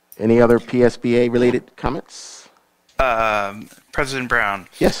 Any other PSBA-related comments? President Brown.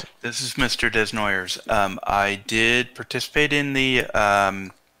 Yes. This is Mr. Desnoyers. I did participate in the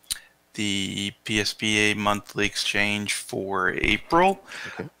PSBA monthly exchange for April,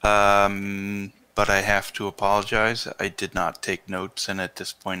 okay. But I have to apologize. I did not take notes, and at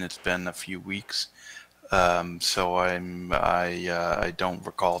this point, it's been a few weeks. So I don't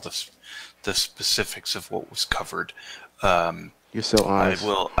recall the specifics of what was covered. You're so honest.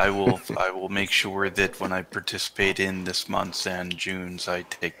 I will make sure that when I participate in this month's and June's, I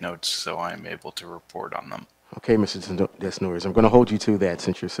take notes so I'm able to report on them. Okay, Mr. Desnoyers, I'm going to hold you to that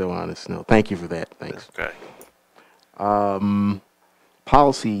since you're so honest. No, thank you for that. Thanks. Okay.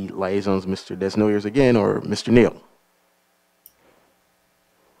 Policy liaisons, Mr. Desnoyers again, or Mr. Neal?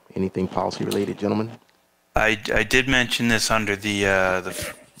 Anything policy related, gentlemen? I did mention this under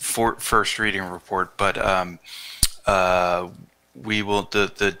the first reading report, but we will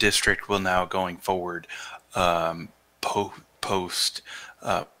the district will now going forward post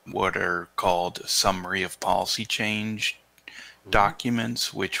what are called summary of policy change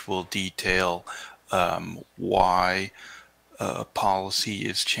documents, which will detail why policy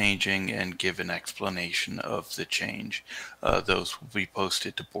is changing and give an explanation of the change. Those will be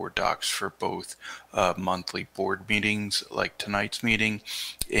posted to board docs for both monthly board meetings like tonight's meeting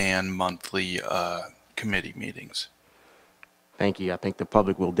and monthly committee meetings. Thank you. I think the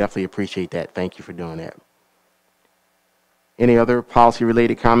public will definitely appreciate that. Thank you for doing that. Any other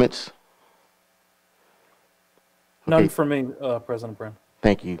policy-related comments? None Okay. for me, President Brown.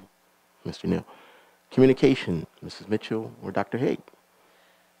 Thank you, Mr. Neal. Communication, Mrs. Mitchell or Dr. Haig?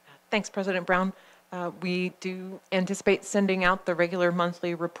 Thanks, President Brown. We do anticipate sending out the regular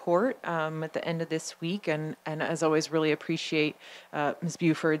monthly report at the end of this week, and as always, really appreciate Ms.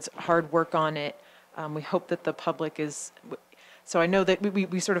 Buford's hard work on it. We hope that the public is, so I know that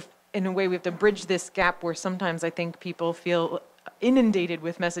we sort of, in a way, we have to bridge this gap where sometimes I think people feel inundated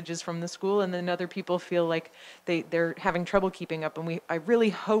with messages from the school, and then other people feel like they're having trouble keeping up. And I really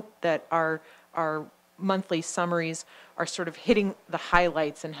hope that our monthly summaries are sort of hitting the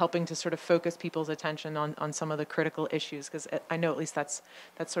highlights and helping to sort of focus people's attention on some of the critical issues, because I know at least that's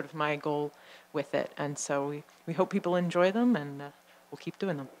sort of my goal with it. And so we hope people enjoy them, and we'll keep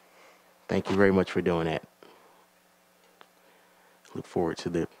doing them. Thank you very much for doing that. Look forward to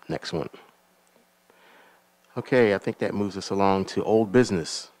the next one. Okay, I think that moves us along to old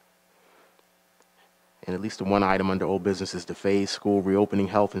business. And at least the one item under old business is the phased school reopening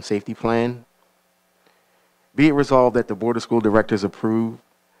health and safety plan. Be it resolved that the Board of School Directors approve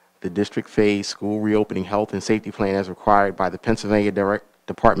the district phased school reopening health and safety plan as required by the Pennsylvania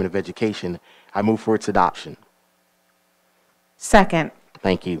Department of Education. I move for its adoption. Second.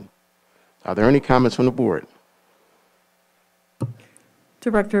 Thank you. Are there any comments from the board?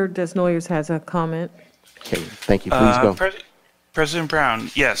 Director Desnoyers has a comment. Okay, thank you. Please go. President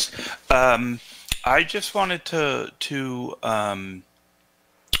Brown, yes. I just wanted to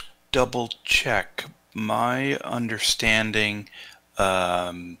double check. My understanding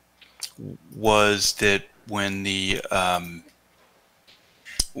was that when the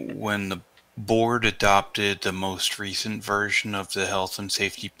board adopted the most recent version of the health and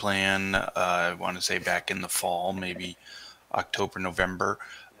safety plan, I want to say back in the fall, maybe October, November,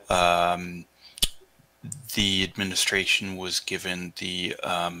 the administration was given the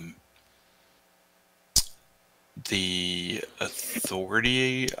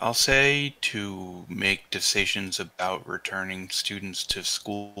authority, I'll say, to make decisions about returning students to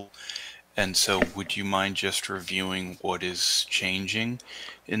school. And so would you mind just reviewing what is changing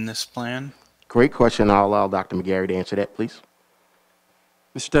in this plan? Great question. I'll allow Dr. McGarry to answer that, please.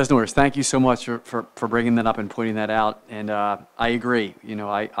 Mr. Desnoyers, thank you so much for bringing that up and pointing that out. And I agree. You know,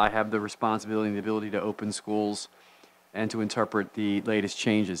 I have the responsibility and the ability to open schools and to interpret the latest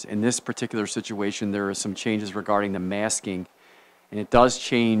changes. In this particular situation, there are some changes regarding the masking, and it does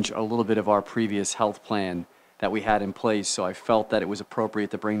change a little bit of our previous health plan that we had in place. So I felt that it was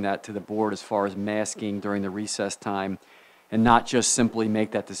appropriate to bring that to the board as far as masking during the recess time and not just simply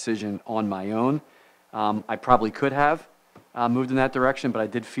make that decision on my own. I probably could have moved in that direction, but I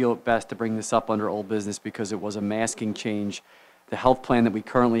did feel it best to bring this up under old business because it was a masking change. The health plan that we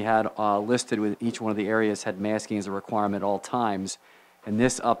currently had listed with each one of the areas had masking as a requirement at all times, and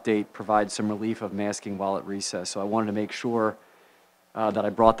this update provides some relief of masking while at recess. So I wanted to make sure that I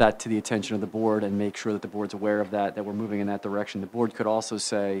brought that to the attention of the board and make sure that the board's aware of that we're moving in that direction. The board could also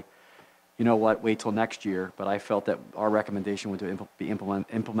say, you know what, wait till next year, but I felt that our recommendation would be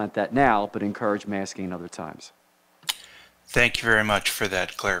implement that now, but encourage masking in other times. Thank you very much for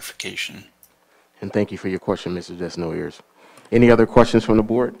that clarification. And thank you for your question, Mr. Desnoyers. Any other questions from the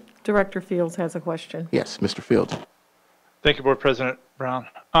board? Director Fields has a question. Yes, Mr. Fields. Thank you, Board President Brown.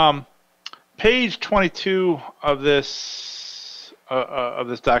 Page 22 of this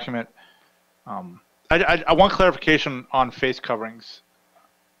document. I want clarification on face coverings.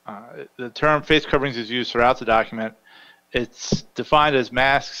 The term face coverings is used throughout the document. It's defined as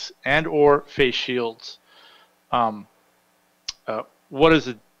masks and/or face shields. What is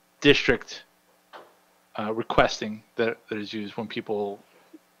the district requesting that is used when people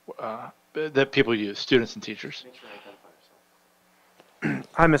use, students and teachers?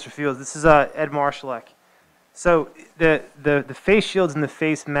 Hi, Mr. Fields. This is Ed Marshallek. So the face shields and the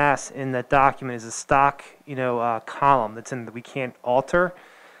face masks in that document is a stock, column that's in that we can't alter.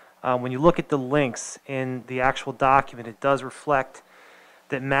 When you look at the links in the actual document, it does reflect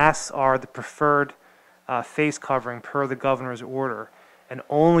that masks are the preferred face covering per the governor's order, and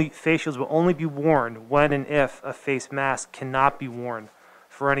only face shields will only be worn when and if a face mask cannot be worn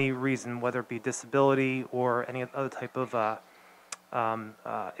for any reason, whether it be disability or any other type of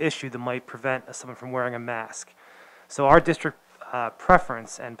issue that might prevent someone from wearing a mask. So our district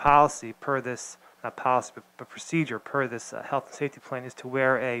preference and policy per this, not policy, but procedure per this health and safety plan is to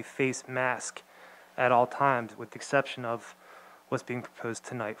wear a face mask at all times, with the exception of what's being proposed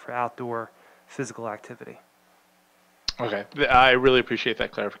tonight for outdoor physical activity. Okay, I really appreciate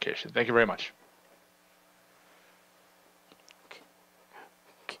that clarification. Thank you very much.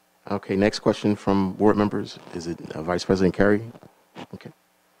 Okay, next question from board members. Is it Vice President Carey? Okay.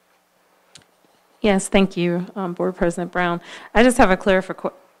 Yes, thank you, Board President Brown. I just have a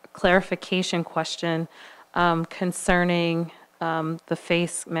clarification question concerning the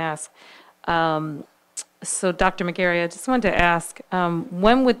face mask. So, Dr. McGarry, I just wanted to ask,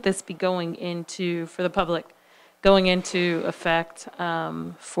 when would this be going into, for the public, going into effect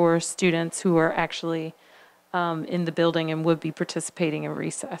for students who are actually in the building and would be participating in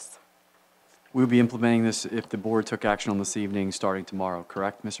recess? We would be implementing this if the board took action on this evening, starting tomorrow,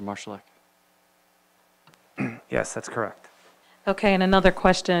 correct, Mr. Marshallek? Yes, that's correct. Okay, and another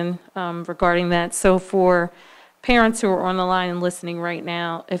question regarding that. So for parents who are on the line and listening right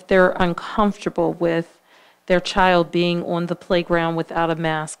now, if they're uncomfortable with their child being on the playground without a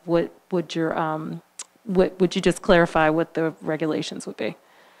mask, what would you just clarify what the regulations would be?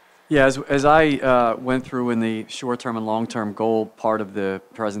 Yeah, as I went through in the short-term and long-term goal part of the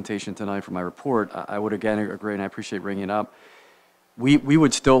presentation tonight for my report, I would again agree, and I appreciate bringing it up. We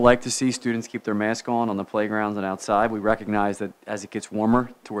would still like to see students keep their mask on the playgrounds and outside. We recognize that as it gets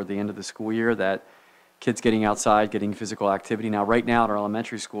warmer toward the end of the school year, that kids getting outside, getting physical activity. Now, right now at our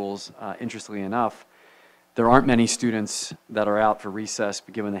elementary schools, interestingly enough, there aren't many students that are out for recess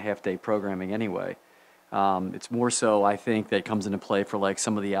given the half-day programming anyway. It's more so, I think, that comes into play for like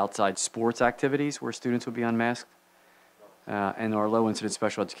some of the outside sports activities where students would be unmasked and our low-incidence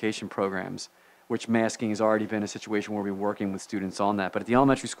special education programs, which masking has already been a situation where we're working with students on that. But at the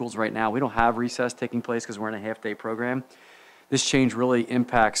elementary schools right now, we don't have recess taking place because we're in a half-day program. This change really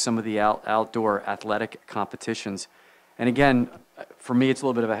impacts some of the outdoor athletic competitions. And again, for me, it's a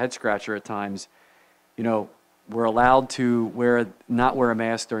little bit of a head-scratcher at times. You know, we're allowed to not wear a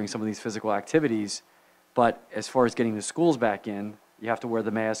mask during some of these physical activities, but as far as getting the schools back in, you have to wear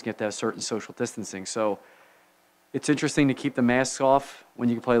the mask, you have to have certain social distancing. So it's interesting to keep the masks off when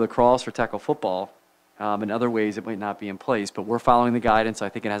you can play lacrosse or tackle football. In other ways, it might not be in place, but we're following the guidance. I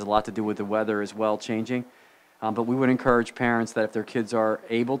think it has a lot to do with the weather as well changing. But we would encourage parents that if their kids are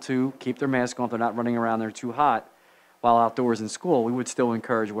able to keep their mask on, if they're not running around, they're too hot while outdoors in school, we would still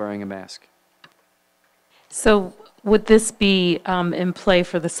encourage wearing a mask. So would this be in play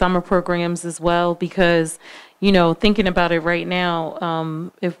for the summer programs as well? Because, you know, thinking about it right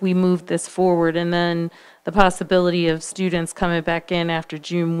now, if we move this forward and then the possibility of students coming back in after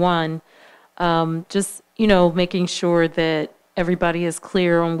June 1, just, you know, making sure that everybody is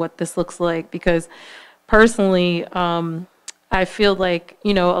clear on what this looks like. Because personally, I feel like,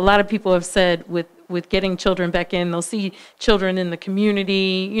 you know, a lot of people have said with getting children back in, they'll see children in the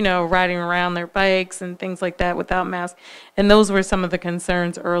community, you know, riding around their bikes and things like that without masks. And those were some of the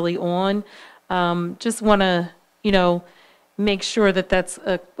concerns early on. Just want to, you know, make sure that that's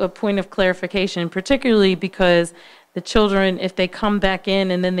a point of clarification, particularly because the children, if they come back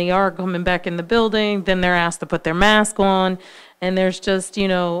in and then they are coming back in the building, then they're asked to put their mask on. And there's just, you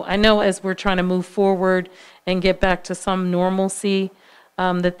know, I know as we're trying to move forward and get back to some normalcy,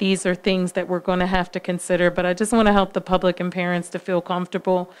 that these are things that we're going to have to consider, but I just want to help the public and parents to feel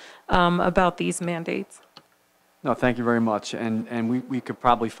comfortable about these mandates. No, thank you very much. And we could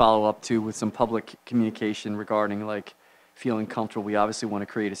probably follow up too with some public communication regarding like feeling comfortable. We obviously want to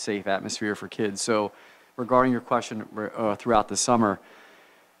create a safe atmosphere for kids. So regarding your question throughout the summer,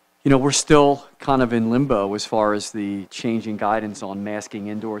 you know, we're still kind of in limbo as far as the changing guidance on masking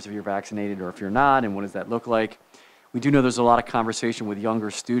indoors if you're vaccinated or if you're not, and what does that look like. We do know there's a lot of conversation with younger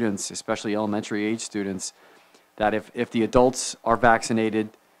students, especially elementary age students, that if the adults are vaccinated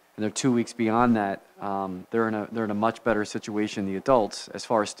and they're 2 weeks beyond that, they're in a much better situation, the adults. As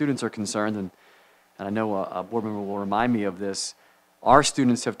far as students are concerned, and I know a board member will remind me of this, our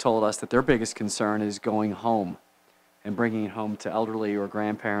students have told us that their biggest concern is going home and bringing it home to elderly or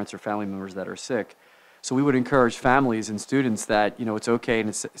grandparents or family members that are sick. So we would encourage families and students that, you know, it's okay and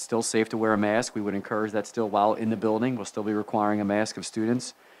it's still safe to wear a mask. We would encourage that still while in the building. We'll still be requiring a mask of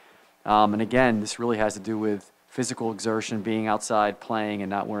students. And again, this really has to do with physical exertion, being outside, playing, and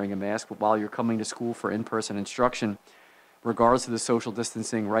not wearing a mask. But while you're coming to school for in-person instruction, regardless of the social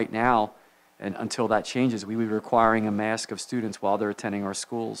distancing right now, and until that changes, we would be requiring a mask of students while they're attending our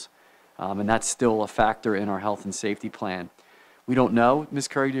schools. And that's still a factor in our health and safety plan. We don't know, Ms.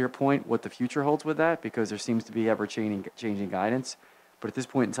 Curry, to your point, what the future holds with that because there seems to be ever-changing guidance. But at this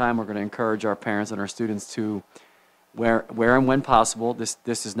point in time, we're going to encourage our parents and our students to wear and when possible.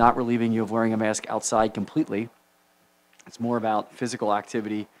 This is not relieving you of wearing a mask outside completely. It's more about physical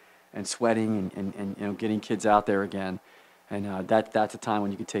activity and sweating and you know, getting kids out there again. And that's a time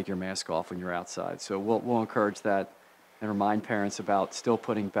when you can take your mask off when you're outside. So we'll encourage that and remind parents about still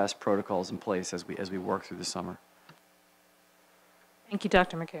putting best protocols in place as we work through the summer. Thank you,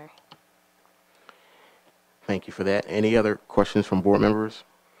 Dr. McCary. Thank you for that. Any other questions from board members?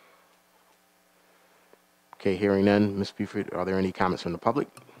 Okay, hearing none. Ms. Buford, are there any comments from the public?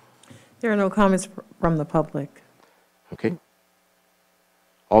 There are no comments from the public. Okay.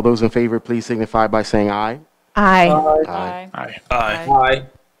 All those in favor, please signify by saying aye. Aye. Aye. Aye. Aye. Aye.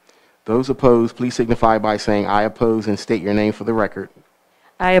 Those opposed, please signify by saying I oppose and state your name for the record.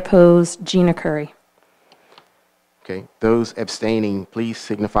 I oppose Gina Curry. Okay. Those abstaining, please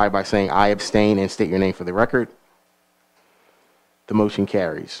signify by saying I abstain and state your name for the record. The motion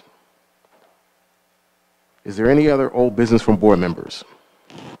carries. Is there any other old business from board members?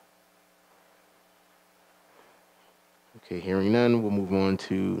 Okay, hearing none, we'll move on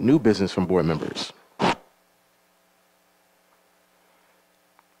to new business from board members.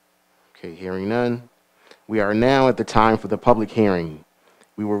 Okay, hearing none. We are now at the time for the public hearing.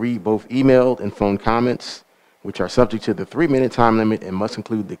 We will read both emailed and phone comments, which are subject to the 3-minute time limit and must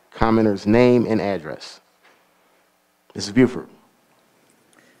include the commenter's name and address. Mrs. Buford.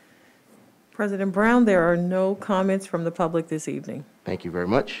 President Brown, there are no comments from the public this evening. Thank you very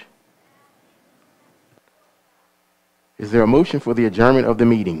much. Is there a motion for the adjournment of the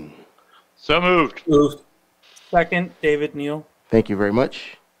meeting? So moved. Moved. Second, David Neal. Thank you very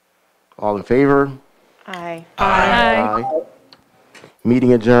much. All in favor? Aye. Aye.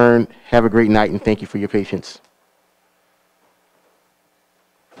 Meeting adjourned. Have a great night, and thank you for your patience.